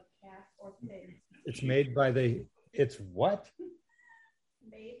heads of calf or pig. It's made by it's what?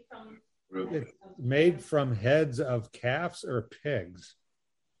 It's made from heads of calves or pigs.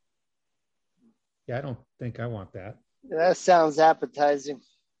 Yeah, I don't think I want that. That sounds appetizing.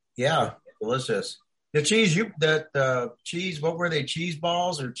 Yeah, delicious. The cheese cheese, what were they? Cheese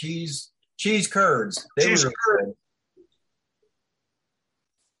balls or cheese curds? Cheese curds.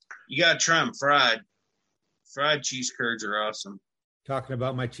 You gotta try them fried. Fried cheese curds are awesome. Talking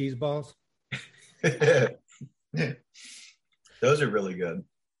about my cheese balls? Those are really good.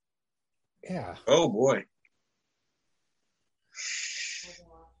 Yeah. Oh boy.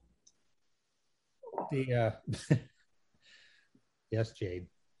 Yes, Jade.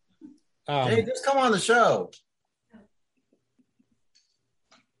 Jade, just come on the show.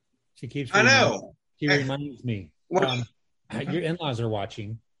 She keeps. I know. She reminds me. Your in-laws are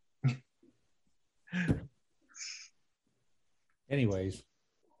watching. Anyways,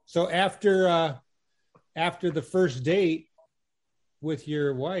 so after the first date with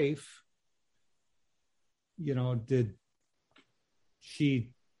your wife, did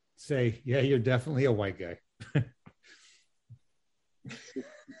she say, "Yeah, you're definitely a white guy"?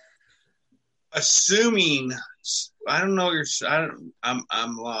 Assuming, I don't know.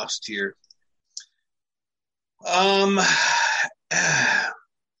 I'm lost here.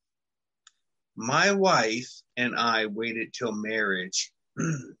 My wife and I waited till marriage.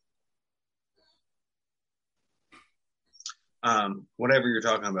 Whatever you're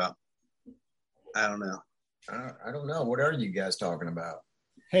talking about. I don't know. I don't know. What are you guys talking about?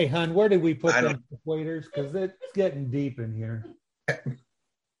 Hey, hon, where did we put I them waiters? Because it's getting deep in here.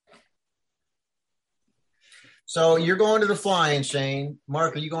 So you're going to the flying, Shane.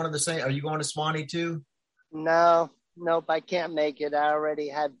 Mark, are you going to the same? Are you going to Swanee too? No, nope, I can't make it. I already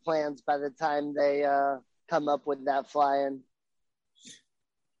had plans by the time they come up with that flying.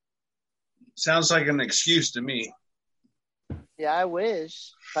 Sounds like an excuse to me. Yeah, I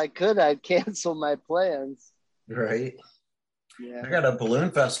wish. If I could, I'd cancel my plans. Right. Yeah. I got a balloon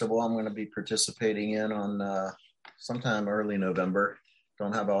festival I'm going to be participating in on sometime early November.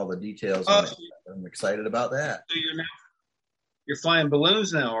 Don't have all the details on it. I'm excited about that. So you're flying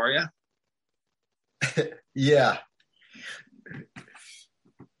balloons now, are you? Yeah.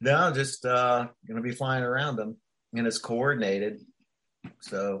 No, just going to be flying around them, and it's coordinated,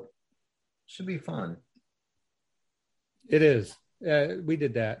 so should be fun. It is. We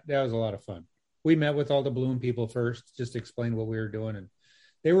did that. That was a lot of fun. We met with all the balloon people first, just explained what we were doing, and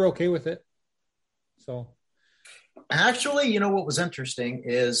they were okay with it. So, actually, you know what was interesting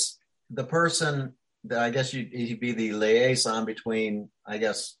is the person that I guess he'd be the liaison between, I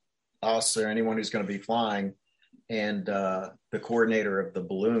guess, us or anyone who's going to be flying and the coordinator of the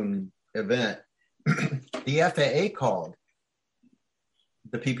balloon event. The FAA called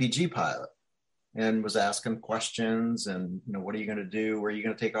the PPG pilot and was asking questions and, you know, what are you going to do? Where are you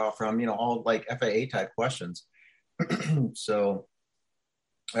going to take off from? You know, all like FAA type questions. So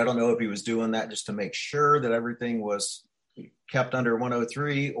I don't know if he was doing that just to make sure that everything was kept under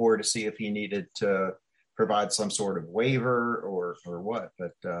 103 or to see if he needed to provide some sort of waiver or what.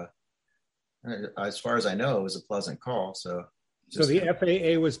 But as far as I know, it was a pleasant call. So the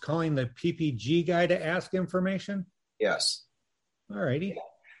FAA was calling the PPG guy to ask information? Yes. All righty.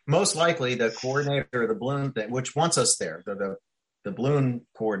 Most likely the coordinator of the balloon thing, which wants us there. The balloon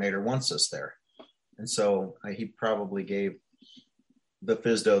coordinator wants us there. And so he probably gave the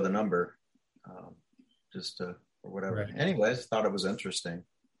FSDO the number or whatever. Right. Anyways, thought it was interesting.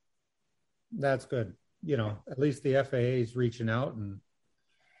 That's good. You know, at least the FAA is reaching out and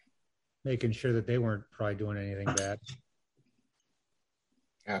making sure that they weren't probably doing anything bad.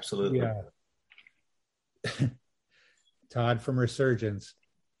 Absolutely. Yeah. Todd from Resurgence.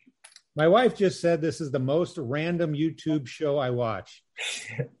 My wife just said this is the most random YouTube show I watch.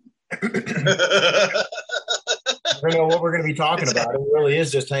 I don't know what we're going to be talking about. It really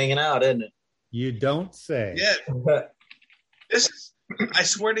is just hanging out, isn't it? You don't say. Yeah. I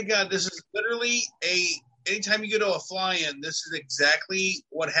swear to God, this is literally anytime you go to a fly-in, this is exactly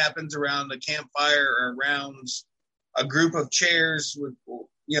what happens around a campfire or around a group of chairs with,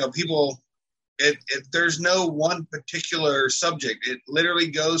 you know, people. There's no one particular subject. It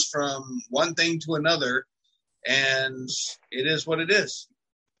literally goes from one thing to another, and it is what it is.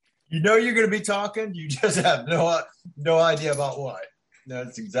 You know you're going to be talking. You just have no idea about what.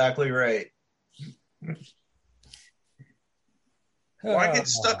 That's exactly right. Why get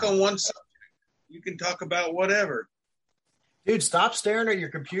stuck on one subject? You can talk about whatever. Dude, stop staring at your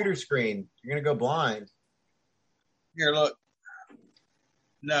computer screen. You're going to go blind. Here, look.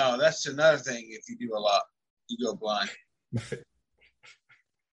 No, that's another thing. If you do a lot, you go blind.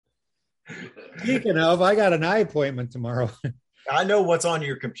 Speaking of, I got an eye appointment tomorrow. I know what's on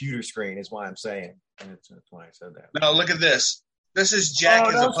your computer screen is why I'm saying. That's why I said that. No, look at this. This is Jack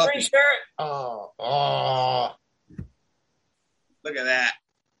as a puppy. Oh. Look at that.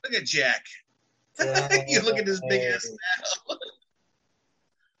 Look at Jack. You look at his big ass now.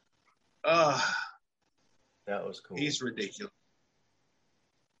 Oh, that was cool. He's ridiculous.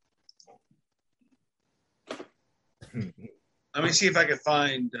 Let me see if I can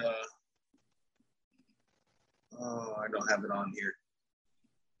find. I don't have it on here.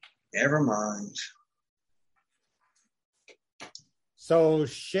 Never mind. So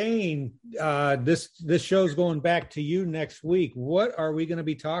Shane, this show's going back to you next week. What are we going to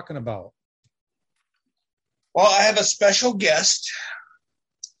be talking about? Well, I have a special guest.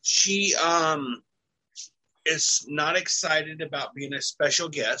 She is not excited about being a special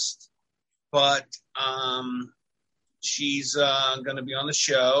guest, but she's going to be on the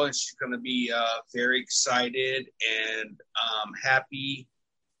show, and she's going to be very excited and happy.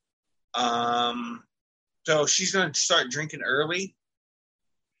 So she's going to start drinking early.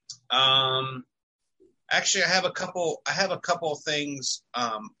 Actually, I have a couple of things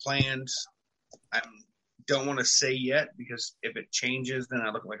planned. I don't want to say yet because if it changes, then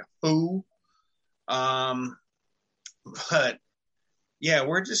I look like a fool. But yeah,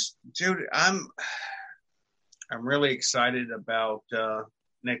 dude, I'm really excited about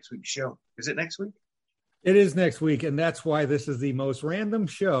next week's show. Is it next week? It is next week, and that's why this is the most random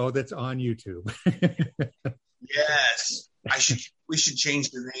show that's on YouTube. Yes. We should change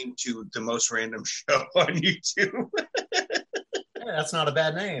the name to The Most Random Show on YouTube. Yeah, that's not a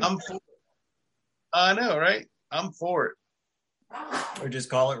bad name. I'm for it. I know, right? I'm for it. Or just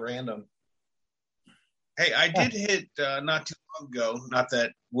call it random. Hey, I did hit not too long ago. Not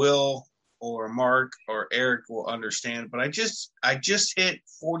that Will or Mark or Eric will understand, but I just hit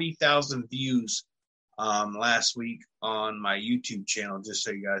 40,000 views last week on my YouTube channel. Just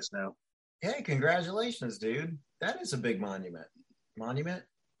so you guys know. Hey, congratulations, dude! That is a big monument. Monument?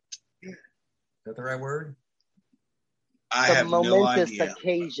 Is that the right word? I The have no momentous idea.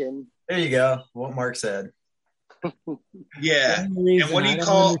 occasion. There you go. What Mark said. Yeah. The only And what do reason you I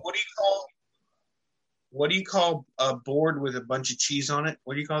call don't what do you call a board with a bunch of cheese on it?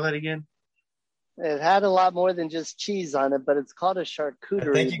 What do you call that again? It had a lot more than just cheese on it, but it's called a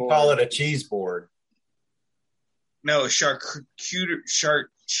charcuterie I think you board. call it a cheese board. No, shit.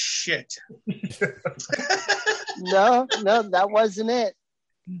 No, that wasn't it.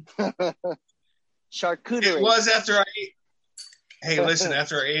 Charcuterie. It was after I ate. Hey, listen,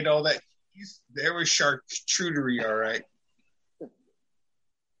 after I ate all that cheese, there was charcuterie, all right.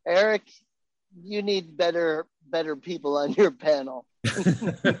 Eric, you need better people on your panel.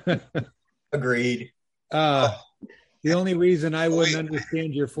 Agreed. the only reason I wouldn't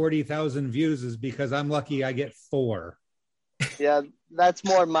understand your 40,000 views is because I'm lucky I get 4. Yeah, that's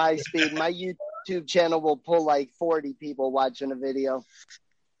more my speed. My YouTube channel will pull like 40 people watching a video.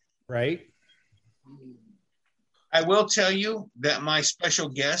 Right? I will tell you that my special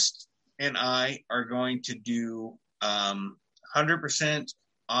guest and I are going to do 100%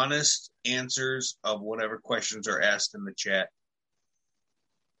 honest answers of whatever questions are asked in the chat.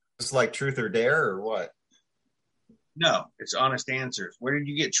 It's like truth or dare or what? No, it's honest answers. Where did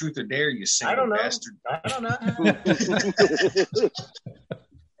you get truth or dare, you I don't know. bastard? I don't know.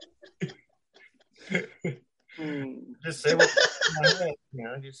 Just say what's in my head. You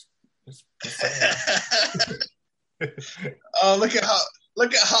know, just say it. Oh, look at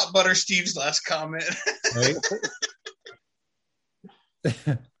Hot Butter Steve's last comment. Right?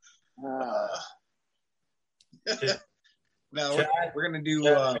 No, we're gonna do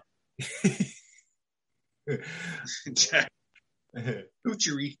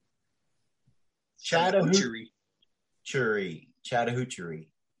hoochery. Chattahoochee. Chattahoochee.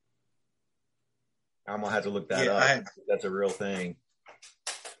 I'm gonna have to look that up. That's a real thing.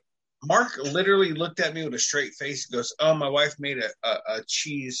 Mark literally looked at me with a straight face and goes, "Oh, my wife made a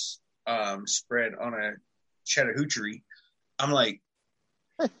cheese spread on a Chattahoochee." I'm like,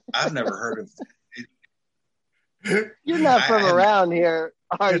 I've never heard of it. You're not from around here,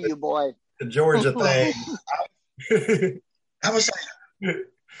 are you, boy? The Georgia thing. I was like,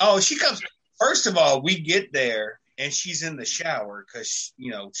 oh, she comes. First of all, we get there and she's in the shower because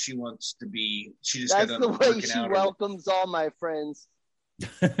she wants to be. She just That's got the done way working she out. welcomes all my friends.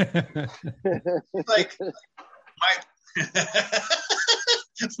 Like my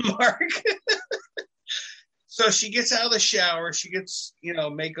Mark. So she gets out of the shower. She gets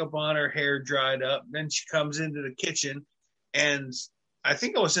makeup on, her hair dried up. Then she comes into the kitchen, and I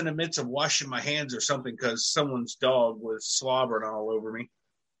think I was in the midst of washing my hands or something because someone's dog was slobbering all over me.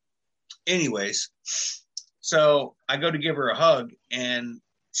 Anyways, so I go to give her a hug, and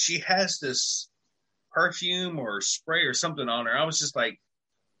she has this perfume or spray or something on her. I was just like,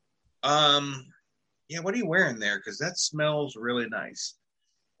 yeah, what are you wearing there? Because that smells really nice.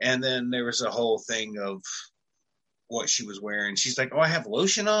 And then there was a whole thing of what she was wearing. She's like, oh, I have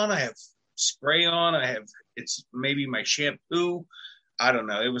lotion on. I have spray on. It's maybe my shampoo. I don't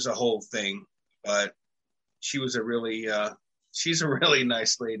know. It was a whole thing, but she was she's a really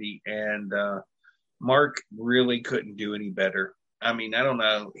nice lady. And Mark really couldn't do any better. I mean, I don't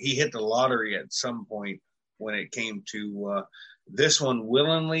know. He hit the lottery at some point when it came to this one,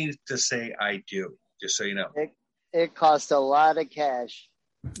 willingly to say I do, just so you know. It cost a lot of cash.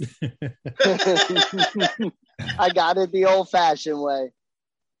 I got it the old-fashioned way.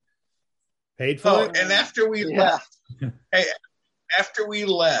 Paid for it? And after we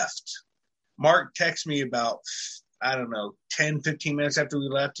left, Mark texted me about, I don't know, 10, 15 minutes after we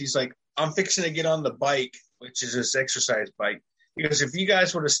left. He's like, I'm fixing to get on the bike, which is this exercise bike. He goes, if you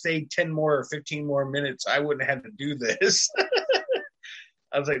guys would have stayed 10 more or 15 more minutes, I wouldn't have had to do this.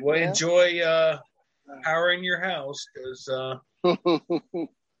 I was like, well, enjoy powering your house. Because,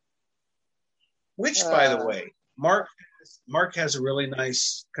 which, by the way, Mark has a really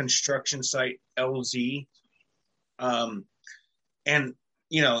nice construction site, LZ. And,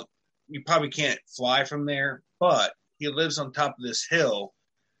 you probably can't fly from there, but he lives on top of this hill.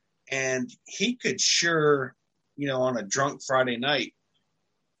 And he could sure, on a drunk Friday night,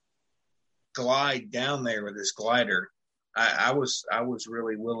 glide down there with his glider I was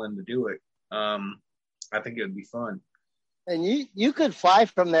really willing to do it. I think it would be fun. And you could fly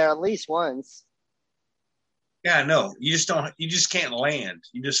from there at least once. Yeah, no, you just can't land.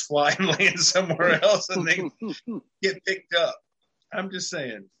 You just fly and land somewhere else and they get picked up. I'm just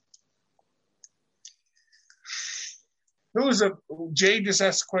saying. Jay just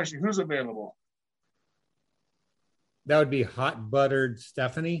asked a question. Who's available? That would be Hot Buttered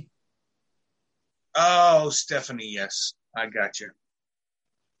Stephanie. Oh, Stephanie, yes. I got you.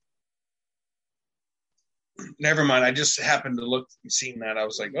 Never mind. I just happened to look and seen that. I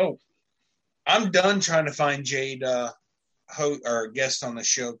was like, oh, I'm done trying to find Jade or a guest on the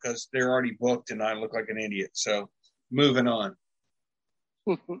show because they're already booked and I look like an idiot. So moving on.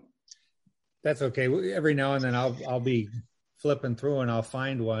 That's okay. Every now and then I'll be flipping through and I'll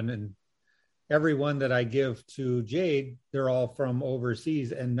find one. And every one that I give to Jade, they're all from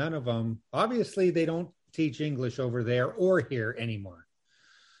overseas, and none of them, obviously, they don't teach English over there or here anymore.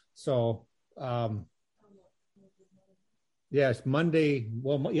 So, yes, Monday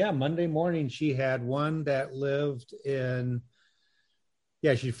morning, she had one that lived in,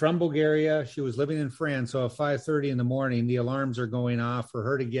 she's from Bulgaria. She was living in France. So at 5:30 in the morning, the alarms are going off for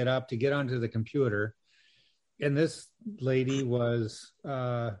her to get up, to get onto the computer. And this lady was,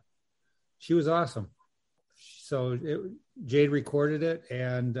 she was awesome. So Jade recorded it,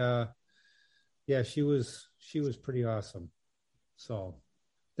 and she was pretty awesome. So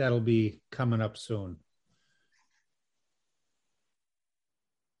that'll be coming up soon.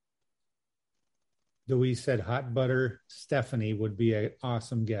 Louise said Hot Butter Stephanie would be an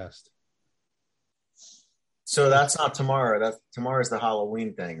awesome guest. So that's not tomorrow. Tomorrow's the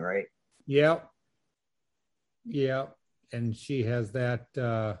Halloween thing, right? Yep. And she has that.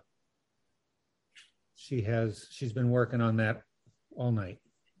 She's been working on that all night.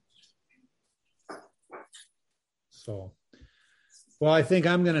 So, well, I think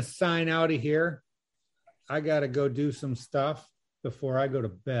I'm going to sign out of here. I got to go do some stuff before I go to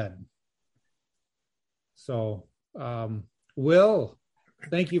bed. So, Will,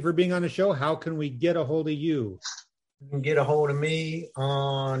 thank you for being on the show. How can we get a hold of you? You can get a hold of me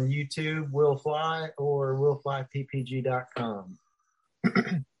on YouTube, Will Fly, or willflyppg.com.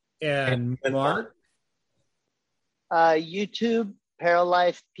 And Mark? YouTube,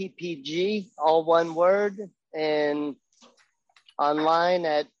 Paralife PPG, all one word, and online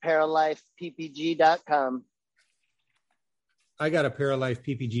at paralifeppg.com. I got a Paralife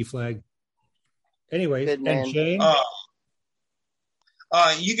PPG flag. Anyways, and Shane?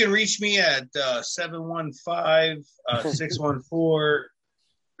 You can reach me at 715-614.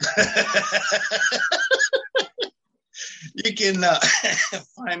 You can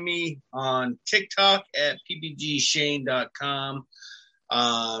find me on TikTok at ppgshane.com,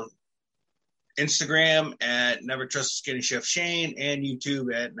 Instagram at Never Trust Skinny Chef Shane, and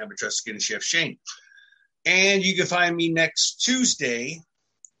YouTube at Never Trust Skinny Chef Shane. And you can find me next Tuesday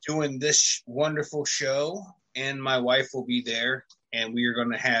doing this wonderful show, and my wife will be there, and we are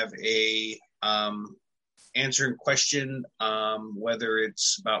going to have a answering question, whether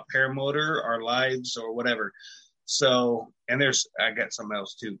it's about paramotor, our lives, or whatever. So, and I got something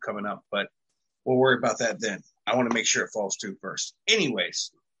else too coming up, but we'll worry about that then. I want to make sure it falls through first.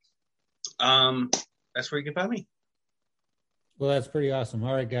 Anyways, that's where you can find me. Well, that's pretty awesome.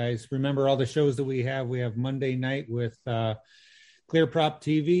 All right, guys. Remember all the shows that we have. We have Monday night with Clear Prop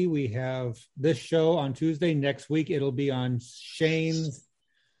TV. We have this show on Tuesday. Next week, it'll be on Shane's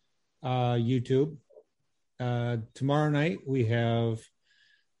YouTube. Tomorrow night, we have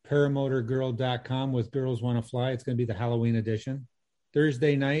paramotorgirl.com with Girls Wanna Fly. It's going to be the Halloween edition.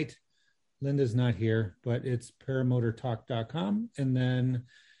 Thursday night, Linda's not here, but it's paramotortalk.com. And then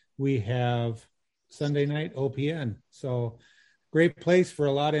we have Sunday night, OPN. So great place for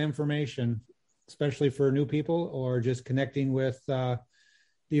a lot of information, especially for new people or just connecting with the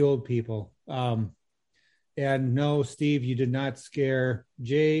old people. And no, Steve, you did not scare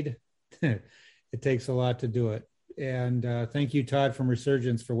Jade. It takes a lot to do it. And thank you, Todd, from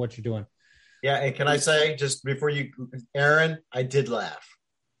Resurgence for what you're doing. Yeah, and can I say, just before you, Aaron, I did laugh.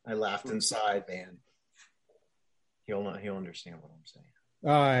 I laughed inside, man. He'll understand what I'm saying.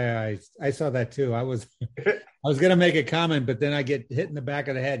 Oh, I saw that too. I was going to make a comment, but then I get hit in the back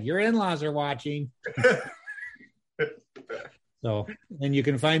of the head. Your in-laws are watching. So, and you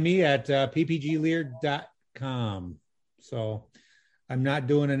can find me at ppglear.com. So I'm not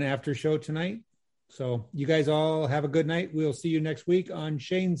doing an after show tonight. So you guys all have a good night. We'll see you next week on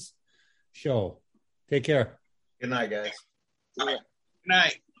Shane's show. Take care. Good night, guys. Good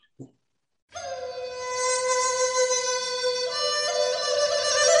night.